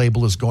record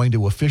label is going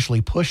to officially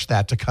push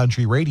that to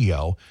country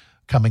radio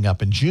coming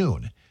up in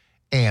June.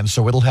 And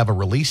so it'll have a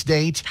release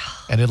date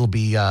and it'll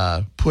be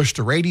pushed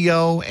to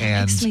radio.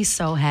 And makes me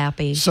so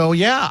happy. So,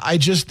 yeah, I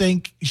just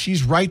think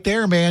she's right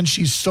there, man.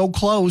 She's so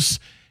close.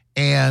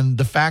 And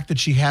the fact that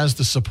she has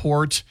the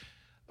support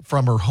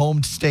from her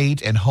home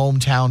state and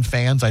hometown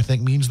fans, I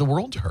think means the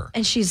world to her.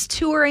 And she's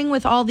touring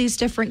with all these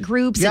different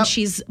groups and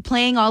she's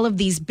playing all of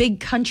these big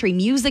country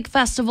music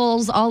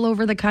festivals all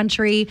over the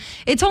country.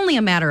 It's only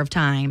a matter of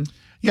time.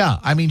 Yeah,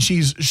 I mean, she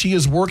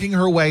is working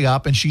her way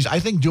up, and she's, I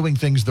think, doing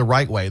things the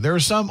right way. There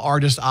are some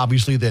artists,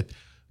 obviously, that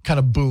kind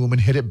of boom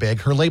and hit it big.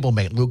 Her label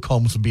mate, Luke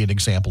Combs, would be an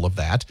example of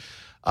that.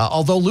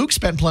 Although Luke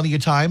spent plenty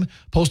of time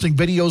posting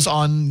videos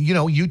on,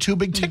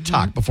 YouTube and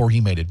TikTok before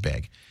he made it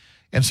big.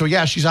 And so,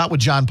 yeah, she's out with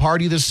John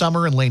Party this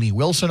summer and Lainey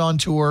Wilson on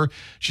tour.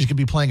 She's going to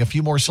be playing a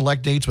few more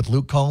select dates with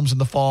Luke Combs in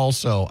the fall.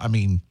 So, I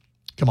mean,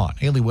 come on,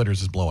 Haley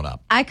Winters is blowing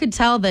up. I could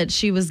tell that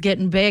she was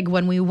getting big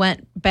when we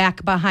went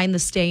back behind the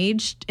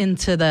stage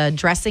into the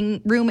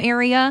dressing room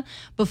area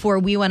before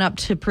we went up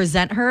to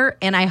present her,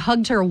 and I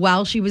hugged her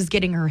while she was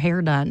getting her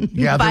hair done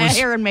by a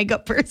hair and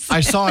makeup person.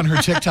 I saw on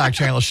her TikTok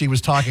channel she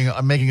was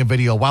making a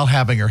video while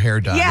having her hair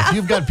done. Yeah. If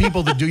you've got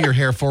people that do your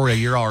hair for you,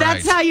 you're all right.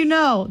 That's how you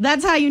know.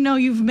 That's how you know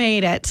you've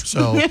made it.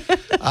 So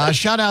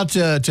shout out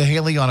to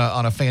Haley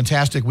on a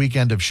fantastic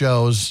weekend of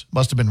shows.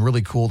 Must have been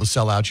really cool to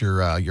sell out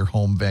your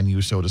home venue,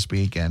 so to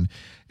speak. And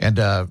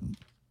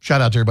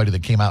shout out to everybody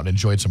that came out and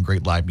enjoyed some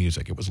great live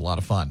music. It was a lot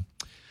of fun.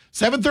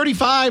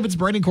 7:35, it's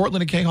Brian and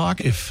Courtlin at K-Hawk.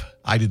 If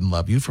I Didn't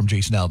Love You from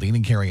Jason Aldean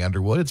and Carrie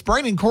Underwood. It's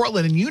Brian and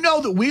Courtlin, and you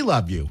know that we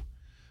love you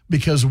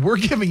because we're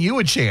giving you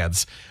a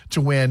chance to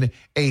win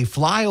a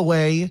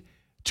flyaway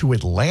to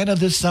Atlanta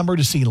this summer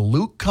to see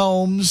Luke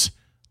Combs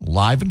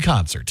live in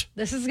concert.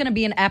 This is going to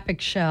be an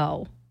epic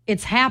show.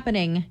 It's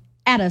happening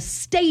at a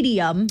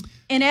stadium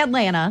in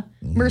Atlanta,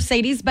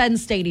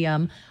 Mercedes-Benz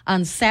Stadium,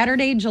 on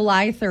Saturday,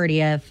 July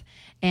 30th.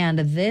 And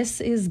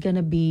this is going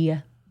to be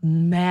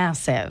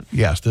massive.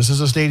 Yes, this is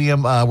a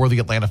stadium where the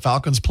Atlanta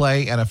Falcons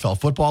play NFL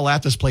football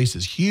at. This place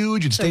is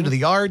huge and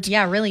state-of-the-art.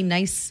 Yeah, really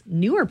nice,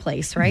 newer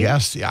place, right?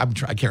 Yes, I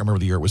can't remember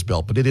the year it was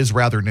built, but it is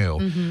rather new.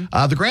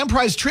 The grand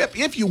prize trip,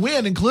 if you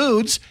win,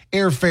 includes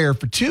airfare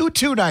for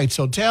two nights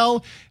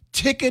hotel,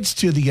 tickets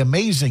to the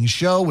amazing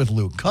show with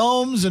Luke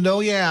Combs, and a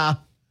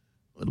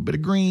little bit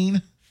of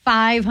green.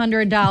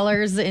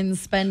 $500 in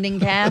spending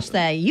cash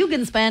that you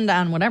can spend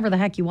on whatever the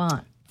heck you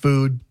want.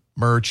 Food,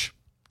 merch,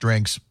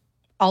 drinks.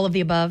 All of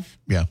the above.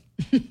 Yeah,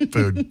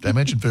 food. I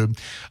mentioned food.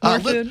 More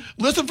food.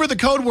 Listen for the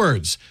code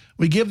words.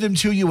 We give them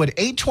to you at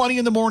 8:20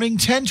 in the morning,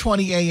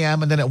 10:20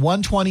 a.m., and then at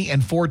 1:20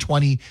 and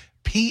 4:20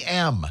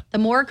 p.m. The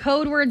more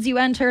code words you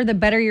enter, the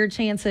better your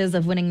chances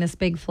of winning this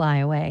big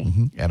flyaway.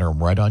 Enter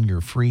them right on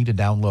your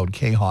free-to-download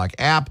K-Hawk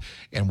app.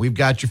 And we've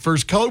got your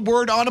first code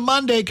word on a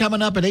Monday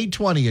coming up at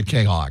 8:20 at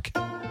K-Hawk.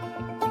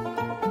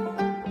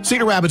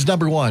 Cedar Rapids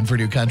 #1 for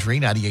New Country,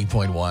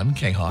 98.1.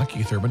 K-Hawk.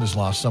 Keith Urban is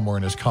lost somewhere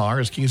in his car.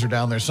 His keys are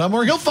down there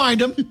somewhere. He'll find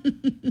them.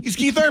 He's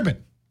Keith Urban.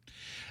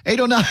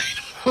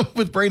 8:09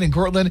 with Braden and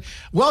Courtland.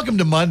 Welcome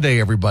to Monday,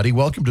 everybody.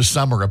 Welcome to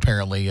summer,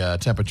 apparently.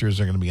 Temperatures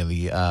are going to be in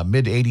the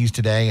mid-80s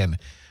today and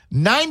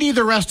 90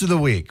 the rest of the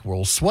week.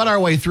 We'll sweat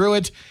our way through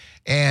it.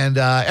 And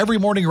every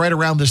morning right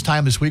around this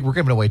time this week, we're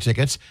giving away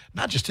tickets.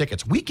 Not just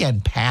tickets,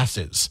 weekend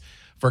passes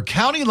for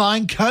County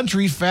Line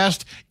Country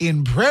Fest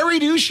in Prairie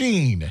du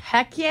Chien.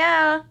 Heck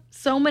yeah.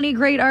 So many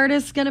great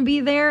artists going to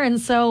be there.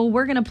 And so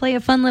we're going to play a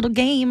fun little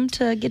game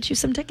to get you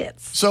some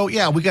tickets. So,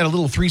 yeah, we got a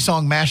little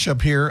 3-song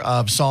mashup here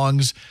of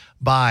songs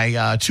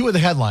by two of the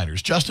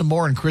headliners, Justin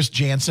Moore and Chris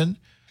Jansen,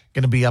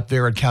 going to be up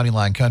there at County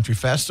Line Country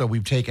Fest. So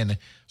we've taken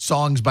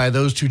songs by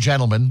those two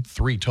gentlemen,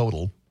 3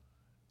 total,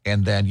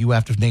 and then you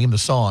have to name the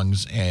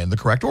songs in the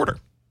correct order.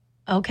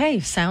 Okay,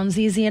 sounds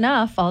easy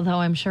enough, although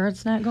I'm sure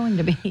it's not going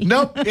to be.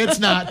 Nope, it's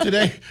not.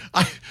 Today,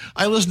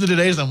 I listened to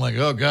today's, and I'm like,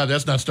 oh, God,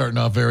 that's not starting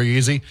off very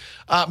easy.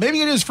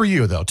 Maybe it is for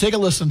you, though. Take a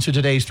listen to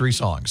today's 3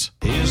 songs.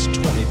 It's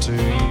 22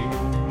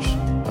 years,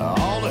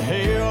 all the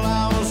hell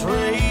I was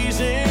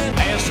raising,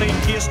 as he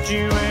kissed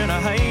you in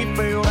a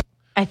hayfield.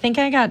 I think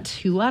I got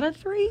 2 out of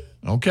 3.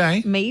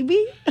 Okay.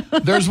 Maybe.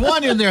 There's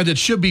one in there that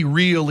should be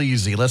real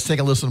easy. Let's take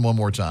a listen one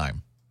more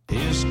time.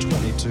 It's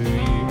 22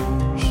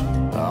 years,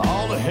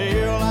 all the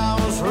hell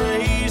I was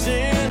raising,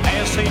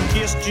 as he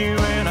kissed you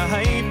in a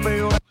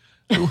hayfield.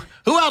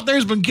 Who out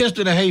there's been kissed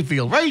in a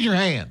hayfield? Raise your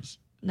hands.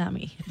 Not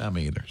me. Not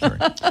me either. Sorry.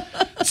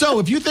 So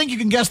if you think you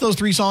can guess those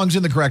 3 songs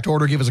in the correct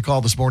order, give us a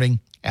call this morning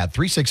at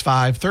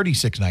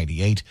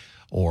 365-3698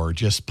 or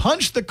just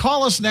punch the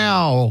Call Us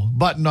Now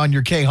button on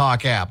your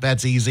K-Hawk app.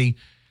 That's easy.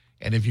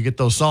 And if you get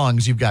those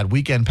songs, you've got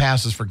weekend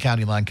passes for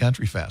County Line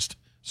Country Fest.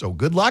 So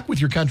good luck with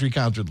your country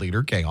concert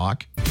leader,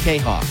 K-Hawk.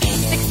 K-Hawk.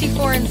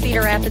 64 in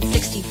Cedar Rapids,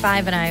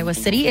 65 in Iowa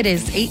City. It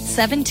is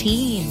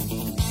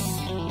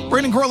 8:17.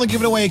 Brandon Courtlin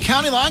giving away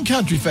County Line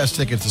Country Fest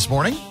tickets this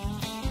morning.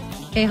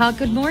 Hey, Hawk,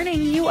 good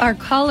morning. You are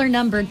caller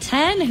number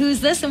 10. Who's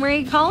this and where are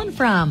you calling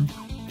from?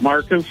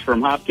 Marcus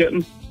from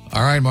Hopkitten.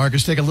 All right,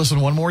 Marcus, take a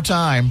listen one more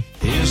time.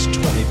 It's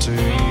 22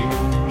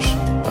 years.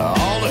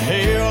 All the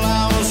hell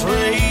I was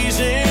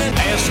raising.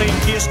 As he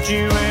kissed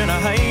you in a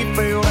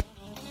hayfield.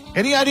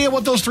 Any idea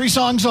what those three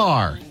songs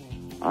are?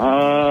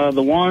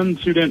 The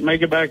ones who didn't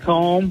make it back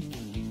home,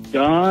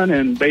 Gun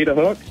and Beta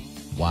Hook.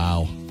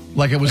 Wow.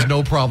 Like it was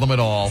no problem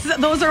at all.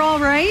 Those are all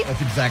right?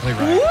 That's exactly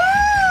right. Woo!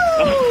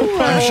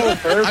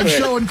 I'm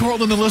showing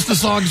Courtland the list of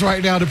songs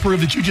right now to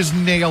prove that you just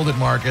nailed it,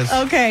 Marcus.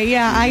 Okay,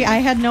 yeah, I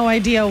had no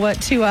idea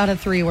what 2 out of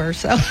 3 were,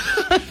 so.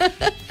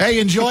 Hey,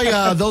 enjoy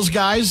those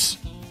guys.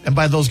 And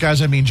by those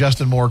guys, I mean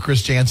Justin Moore,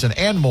 Chris Jansen,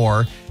 and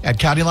more at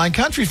County Line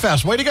Country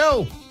Fest. Way to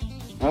go.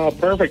 Oh,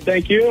 perfect.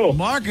 Thank you.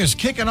 Marcus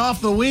kicking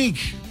off the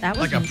week That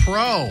was like a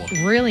pro.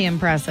 Really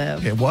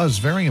impressive. It was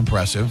very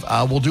impressive.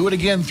 We'll do it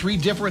again, 3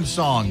 different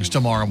songs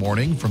tomorrow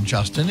morning from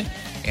Justin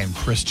and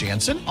Chris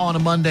Jansen on a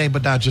Monday,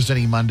 but not just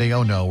any Monday.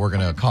 Oh, no, we're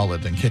going to call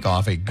it and kick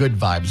off a Good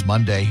Vibes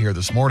Monday here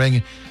this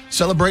morning,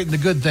 celebrating the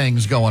good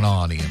things going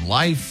on in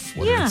life,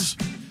 whether it's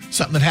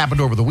something that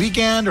happened over the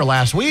weekend or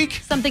last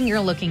week. Something you're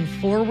looking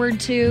forward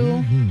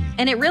to.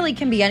 And it really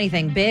can be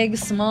anything, big,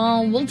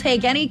 small. We'll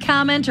take any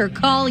comment or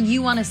call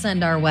you want to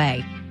send our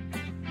way.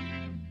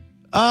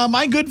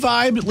 My good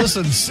vibe,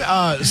 listen,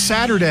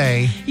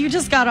 Saturday. You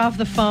just got off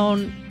the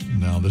phone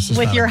No, this is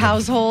with not your a good-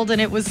 household,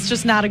 and it was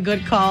just not a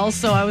good call,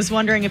 so I was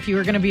wondering if you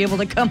were going to be able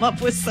to come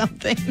up with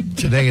something.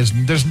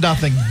 There's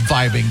nothing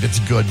vibing that's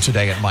good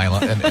today in my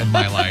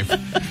life.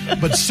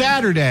 But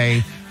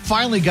Saturday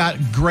finally got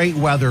great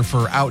weather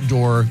for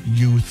outdoor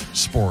youth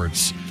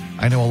sports.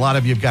 I know a lot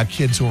of you have got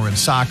kids who are in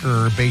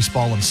soccer,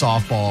 baseball, and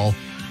softball.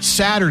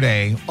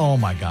 Saturday, oh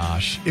my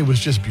gosh, it was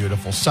just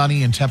beautiful.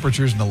 Sunny and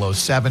temperatures in the low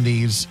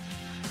 70s.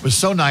 It was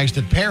so nice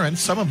that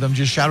parents, some of them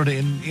just shouted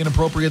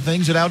inappropriate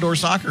things at outdoor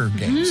soccer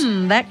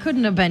games. That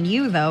couldn't have been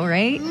you, though,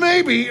 right?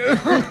 Maybe.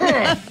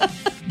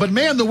 But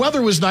man, the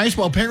weather was nice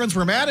while parents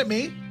were mad at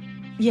me.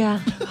 Yeah.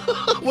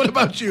 What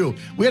about you?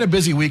 We had a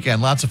busy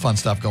weekend. Lots of fun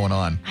stuff going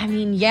on. I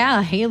mean,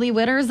 yeah, Haley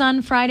Witters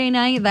on Friday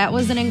night. That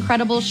was an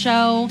incredible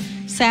show.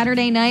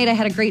 Saturday night, I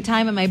had a great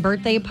time at my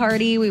birthday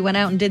party. We went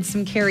out and did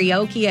some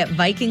karaoke at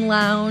Viking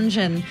Lounge,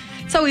 and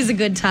it's always a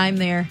good time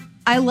there.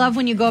 I love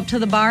when you go up to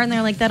the bar and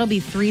they're like, that'll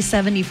be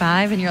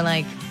 $3.75, and you're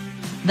like,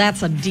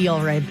 that's a deal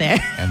right there.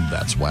 And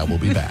that's why we'll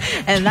be back.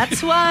 And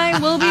that's why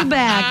we'll be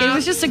back. It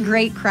was just a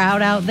great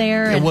crowd out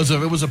there. It and was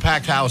a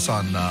packed house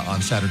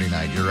on Saturday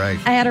night. You're right.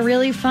 I had a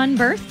really fun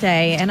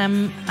birthday, and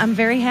I'm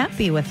very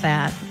happy with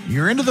that.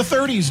 You're into the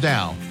 30s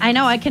now. I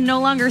know I can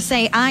no longer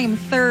say I'm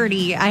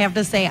 30. I have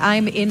to say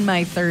I'm in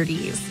my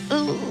 30s.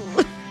 Ooh.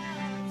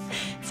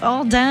 It's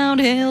all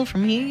downhill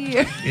from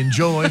here.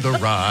 Enjoy the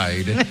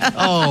ride.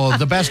 Oh,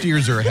 the best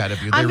years are ahead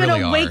of you. They I'm going really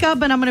to are. wake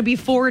up and I'm going to be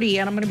 40,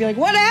 and I'm going to be like,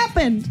 what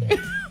happened?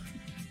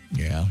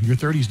 Yeah, your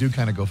 30s do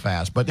kind of go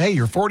fast. But hey,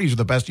 your 40s are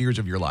the best years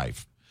of your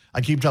life. I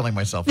keep telling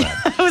myself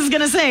that. I was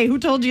going to say, who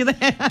told you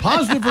that?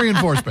 Positive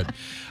reinforcement.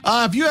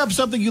 If you have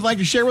something you'd like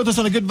to share with us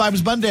on a Good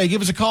Vibes Monday,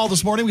 give us a call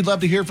this morning. We'd love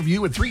to hear from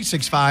you at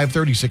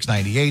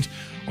 365-3698,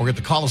 or hit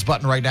the call us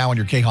button right now on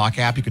your K-Hawk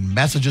app. You can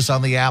message us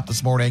on the app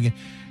this morning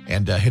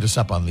and hit us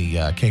up on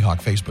the K-Hawk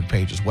Facebook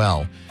page as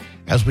well.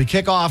 As we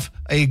kick off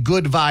a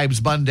Good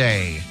Vibes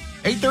Monday.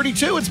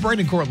 8:32, it's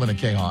Brandon Courtlin at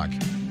K-Hawk.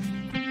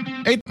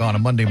 8 on a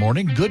Monday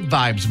morning. Good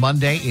Vibes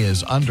Monday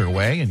is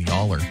underway, and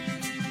y'all are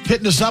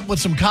hitting us up with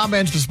some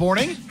comments this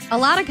morning. A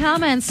lot of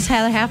comments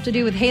have to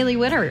do with Haley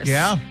Witters.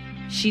 Yeah.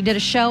 She did a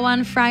show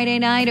on Friday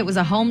night. It was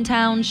a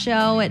hometown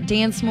show at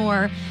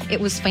Dancemore.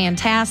 It was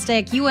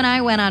fantastic. You and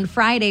I went on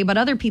Friday, but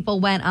other people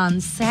went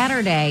on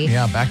Saturday.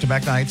 Yeah,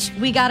 back-to-back nights.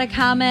 We got a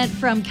comment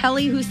from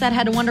Kelly who said,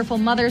 had a wonderful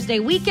Mother's Day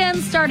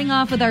weekend, starting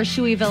off with our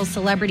Shoeyville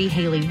celebrity,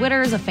 Haley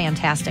Witters, a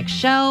fantastic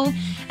show.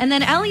 And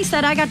then Ellie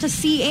said, I got to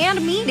see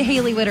and meet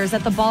Haley Witters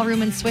at the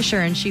ballroom in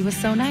Swisher, and she was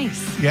so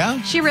nice.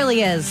 Yeah? She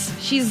really is.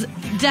 She's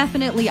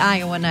definitely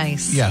Iowa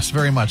nice. Yes,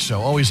 very much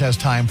so. Always has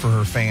time for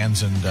her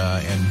fans and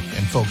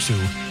folks who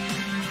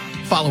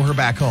follow her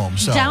back home.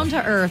 So Down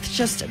to earth,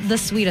 just the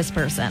sweetest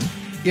person.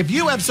 if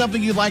you have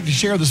something you'd like to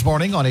share this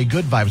morning on a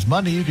Good Vibes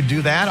Monday, you can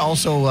do that.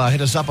 Also,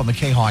 hit us up on the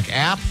K-Hawk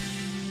app.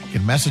 You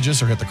can message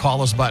us or hit the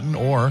call us button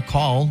or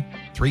call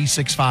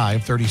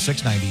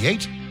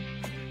 365-3698.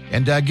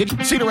 And get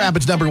Cedar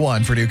Rapids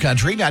 #1 for New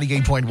Country,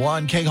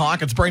 98.1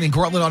 K-Hawk. It's Brandon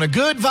Courtlin on a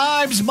Good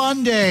Vibes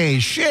Monday.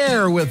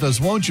 Share with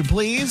us, won't you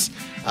please?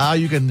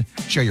 You can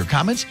share your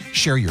comments,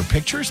 share your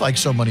pictures like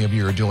so many of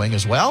you are doing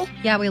as well.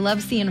 Yeah, we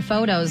love seeing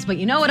photos, but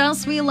you know what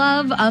else we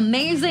love?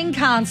 Amazing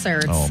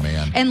concerts. Oh,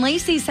 man. And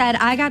Lacey said,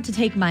 I got to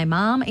take my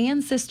mom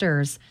and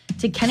sisters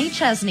to Kenny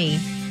Chesney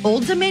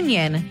Old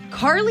Dominion,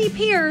 Carly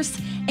Pierce,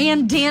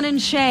 and Dan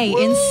and Shay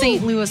in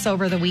St. Louis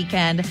over the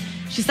weekend.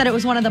 She said it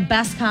was one of the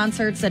best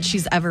concerts that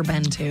she's ever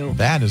been to.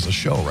 That is a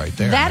show right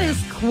there. That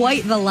is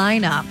quite the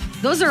lineup.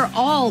 Those are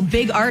all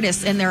big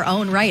artists in their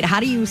own right. How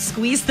do you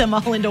squeeze them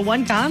all into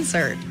one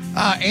concert?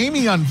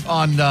 Amy on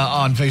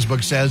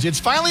Facebook says, it's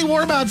finally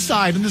warm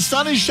outside and the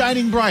sun is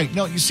shining bright.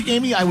 No, you see,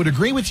 Amy, I would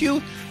agree with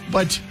you,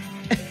 but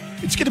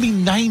it's going to be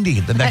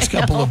 90 the next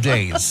couple of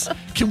days.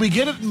 Can we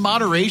get it in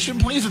moderation,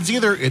 please? It's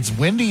either it's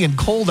windy and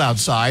cold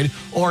outside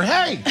or,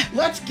 hey,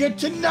 let's get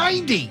to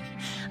 90.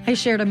 I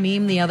shared a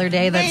meme the other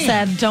day that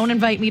said, don't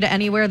invite me to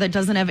anywhere that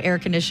doesn't have air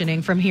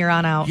conditioning from here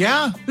on out.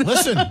 Yeah,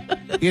 listen,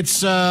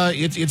 it's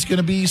going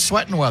to be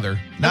sweating weather.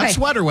 Not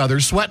sweater weather,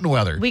 sweating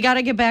weather. We got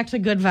to get back to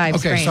good vibes.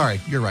 Okay, Crane. sorry,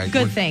 you're right.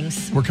 Good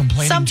things. We're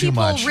complaining too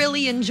much. Some people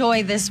really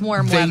enjoy this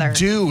warm weather. They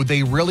do.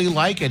 They really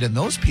like it, and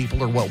those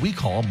people are what we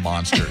call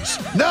monsters.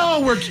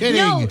 No, we're kidding.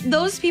 No,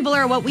 those people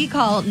are what we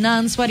call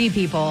non-sweaty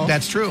people.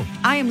 That's true.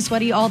 I am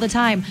sweaty all the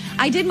time.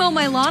 I did mow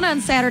my lawn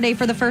on Saturday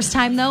for the first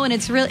time, though, and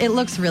it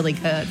looks really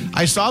good.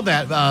 I saw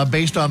that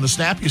based on the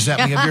snap you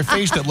sent me of your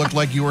face that looked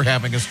like you were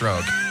having a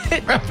stroke.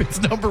 Rapids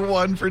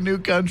 #1 for New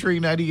Country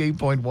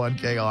 98.1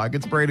 KHOG.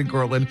 It's Braden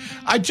Courtlin.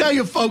 I tell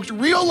you, folks,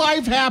 real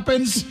life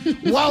happens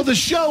while the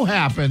show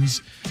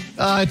happens.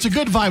 It's a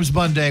Good Vibes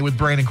Monday with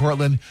Braden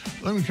Courtlin.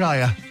 Let me tell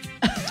you.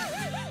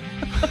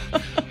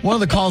 One of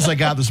the calls I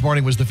got this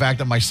morning was the fact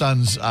that my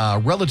son's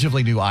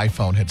relatively new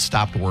iPhone had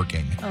stopped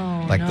working.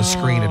 The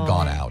screen had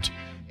gone out.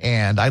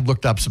 And I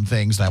looked up some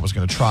things that I was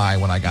going to try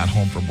when I got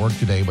home from work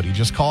today, but he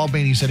just called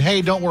me and he said,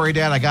 hey, don't worry,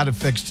 Dad, I got it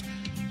fixed.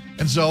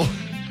 And so...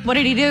 What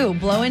did he do?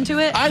 Blow into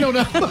it? I don't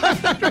know.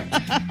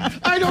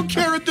 I don't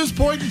care at this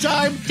point in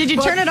time. Did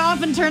you turn it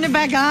off and turn it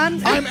back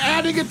on? I'm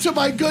adding it to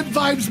my Good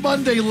Vibes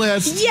Monday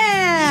list. Yeah!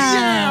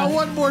 Yeah,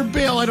 one more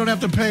bill I don't have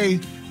to pay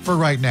for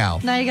right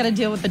now. Now you got to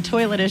deal with the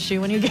toilet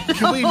issue when you get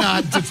home.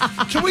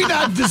 Can we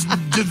not just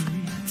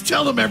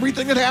tell them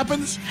everything that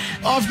happens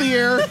off the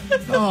air?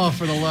 Oh,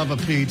 for the love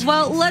of Pete.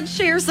 Well, let's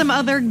share some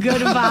other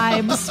good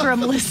vibes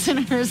from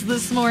listeners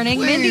this morning.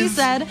 Please. Mindy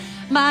said,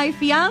 my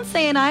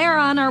fiance and I are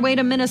on our way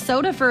to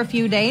Minnesota for a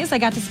few days. I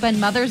got to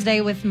spend Mother's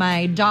Day with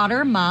my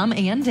daughter, mom,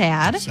 and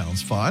dad.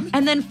 Sounds fun.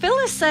 And then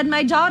Phyllis said,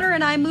 my daughter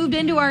and I moved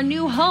into our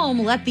new home.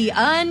 Let the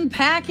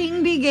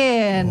unpacking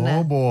begin.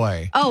 Oh,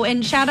 boy. Oh,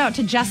 and shout out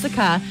to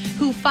Jessica,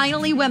 who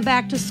finally went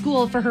back to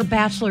school for her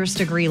bachelor's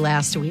degree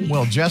last week.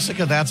 Well,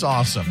 Jessica, that's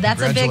awesome.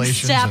 That's a big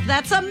step. And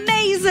that's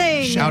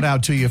amazing. shout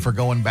out to you for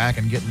going back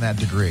and getting that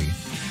degree.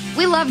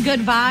 We love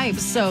good vibes,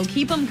 so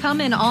keep them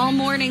coming all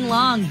morning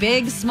long.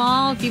 Big,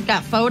 small, if you've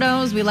got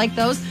photos, we like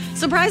those.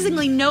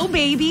 Surprisingly, no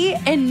baby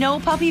and no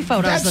puppy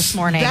photos this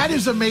morning. That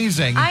is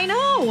amazing. I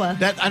know.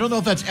 I don't know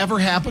if that's ever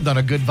happened on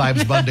a Good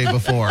Vibes Monday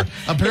before.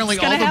 Apparently,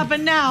 it's going to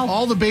happen now.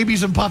 All the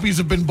babies and puppies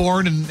have been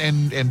born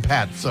and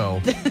pet, so.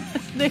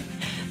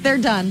 They're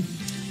done.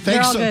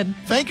 They're all good.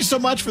 Thank you so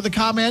much for the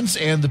comments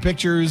and the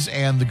pictures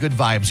and the good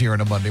vibes here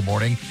on a Monday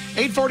morning.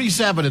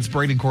 8:47, it's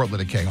Braden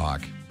Courtlin at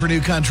KHOG. For New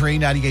Country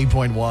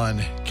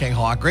 98.1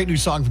 KHOG. Great new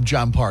song from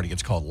John Party.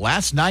 It's called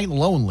Last Night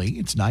Lonely.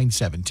 It's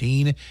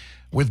 9:17.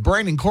 With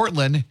Braden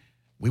Courtlin,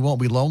 we won't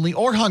be lonely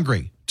or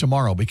hungry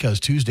tomorrow because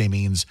Tuesday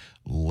means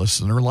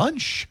listener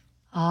lunch.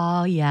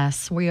 Oh,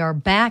 yes. We are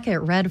back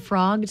at Red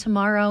Frog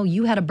tomorrow.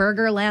 You had a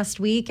burger last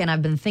week, and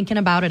I've been thinking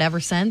about it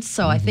ever since.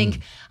 So I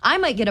think I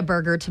might get a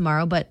burger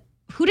tomorrow, but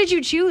who did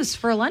you choose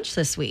for lunch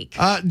this week?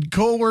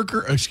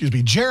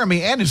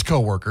 Jeremy and his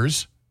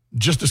coworkers.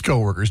 Just his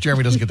coworkers.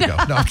 Jeremy doesn't get to go.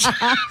 No, I'm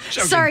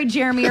joking. Sorry,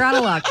 Jeremy, you're out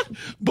of luck.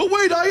 But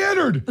wait, I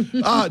entered.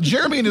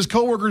 Jeremy and his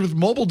coworkers with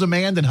Mobile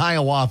Demand in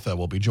Hiawatha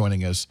will be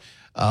joining us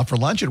for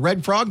lunch at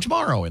Red Frog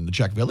tomorrow in the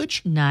Czech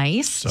Village.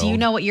 Nice. So, do you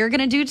know what you're going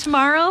to do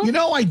tomorrow? You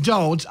know, I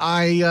don't.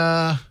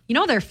 You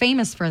know, they're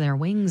famous for their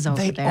wings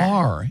over there. They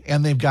are.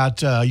 And they've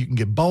got, you can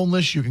get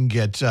boneless, you can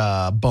get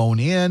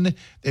bone-in.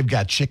 They've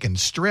got chicken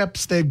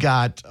strips. They've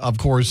got, of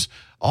course,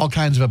 all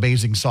kinds of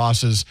amazing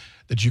sauces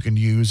that you can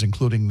use,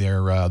 including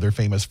their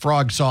famous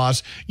frog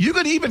sauce. You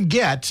could even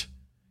get,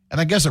 and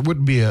I guess it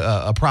wouldn't be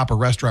a proper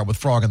restaurant with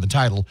frog in the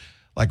title,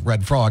 like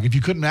Red Frog, if you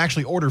couldn't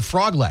actually order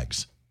frog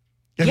legs.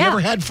 Have you ever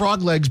had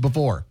frog legs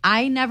before?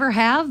 I never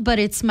have, but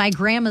it's my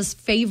grandma's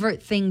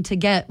favorite thing to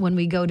get when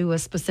we go to a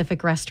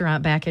specific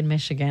restaurant back in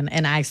Michigan.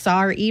 And I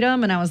saw her eat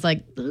them, and I was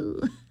like,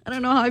 I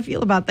don't know how I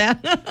feel about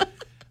that.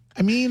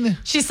 I mean,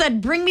 she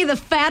said, bring me the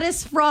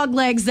fattest frog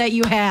legs that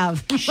you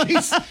have. She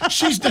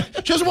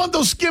doesn't want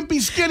those skimpy,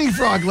 skinny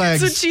frog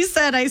legs. That's what she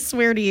said, I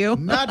swear to you.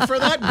 Not for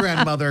that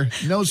grandmother.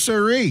 No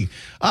siree.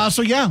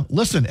 So yeah,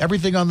 listen,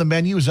 everything on the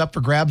menu is up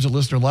for grabs at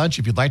listener lunch.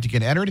 If you'd like to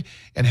get entered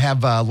and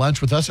have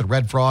lunch with us at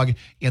Red Frog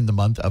in the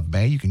month of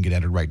May, you can get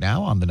entered right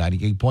now on the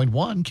 98.1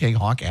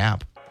 KHOG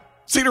app.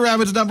 Cedar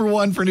Rapids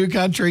 #1 for New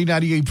Country,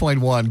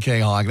 98.1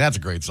 KHOG. That's a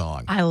great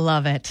song. I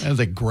love it. That is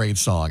a great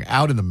song.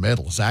 Out in the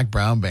Middle, Zach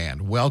Brown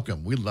Band.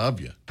 Welcome. We love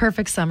you.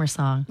 Perfect summer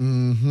song.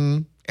 Mm-hmm.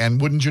 And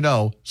wouldn't you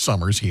know,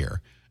 summer's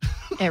here.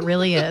 It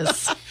really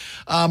is.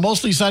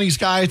 Mostly sunny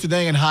skies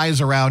today and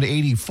highs around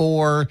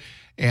 84.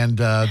 And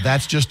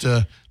that's just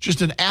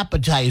an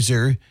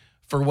appetizer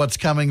for what's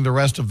coming the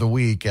rest of the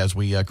week as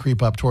we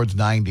creep up towards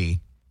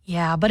 90.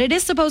 Yeah, but it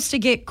is supposed to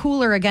get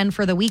cooler again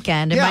for the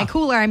weekend. And by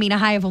cooler, I mean a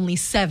high of only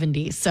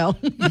 70. So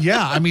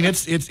yeah, I mean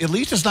it's at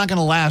least it's not going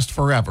to last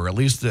forever. At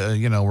least we're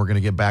going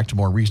to get back to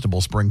more reasonable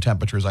spring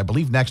temperatures. I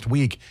believe next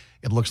week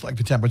it looks like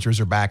the temperatures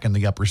are back in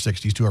the upper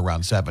 60s to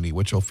around 70,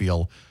 which will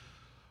feel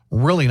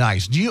really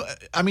nice.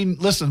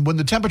 Listen, when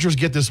the temperatures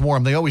get this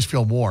warm, they always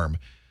feel warm.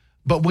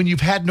 But when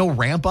you've had no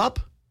ramp up,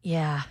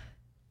 yeah.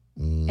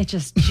 It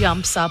just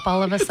jumps up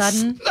all of a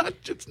sudden.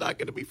 It's not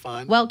going to be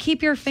fun. Well,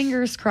 keep your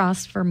fingers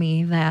crossed for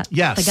me that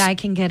the guy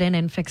can get in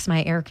and fix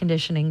my air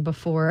conditioning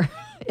before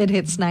it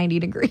hits 90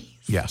 degrees.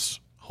 Yes.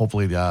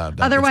 Hopefully that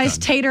Otherwise, gets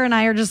done. Tater and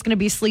I are just going to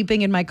be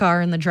sleeping in my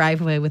car in the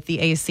driveway with the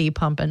AC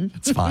pumping.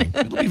 It's fine.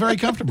 It'll be very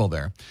comfortable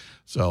there.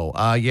 So,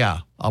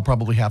 I'll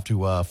probably have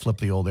to flip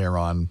the old air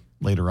on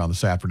later on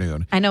this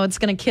afternoon. I know it's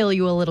going to kill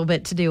you a little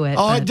bit to do it.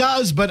 Oh, it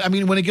does. But,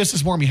 when it gets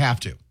this warm, you have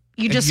to.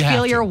 You just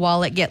feel your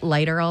wallet get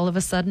lighter all of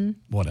a sudden?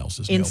 What else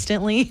is new?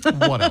 Instantly.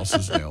 What else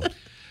is new?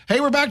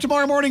 Hey, we're back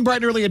tomorrow morning, bright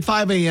and early at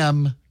 5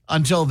 a.m.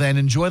 Until then,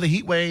 enjoy the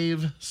heat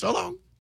wave. So long.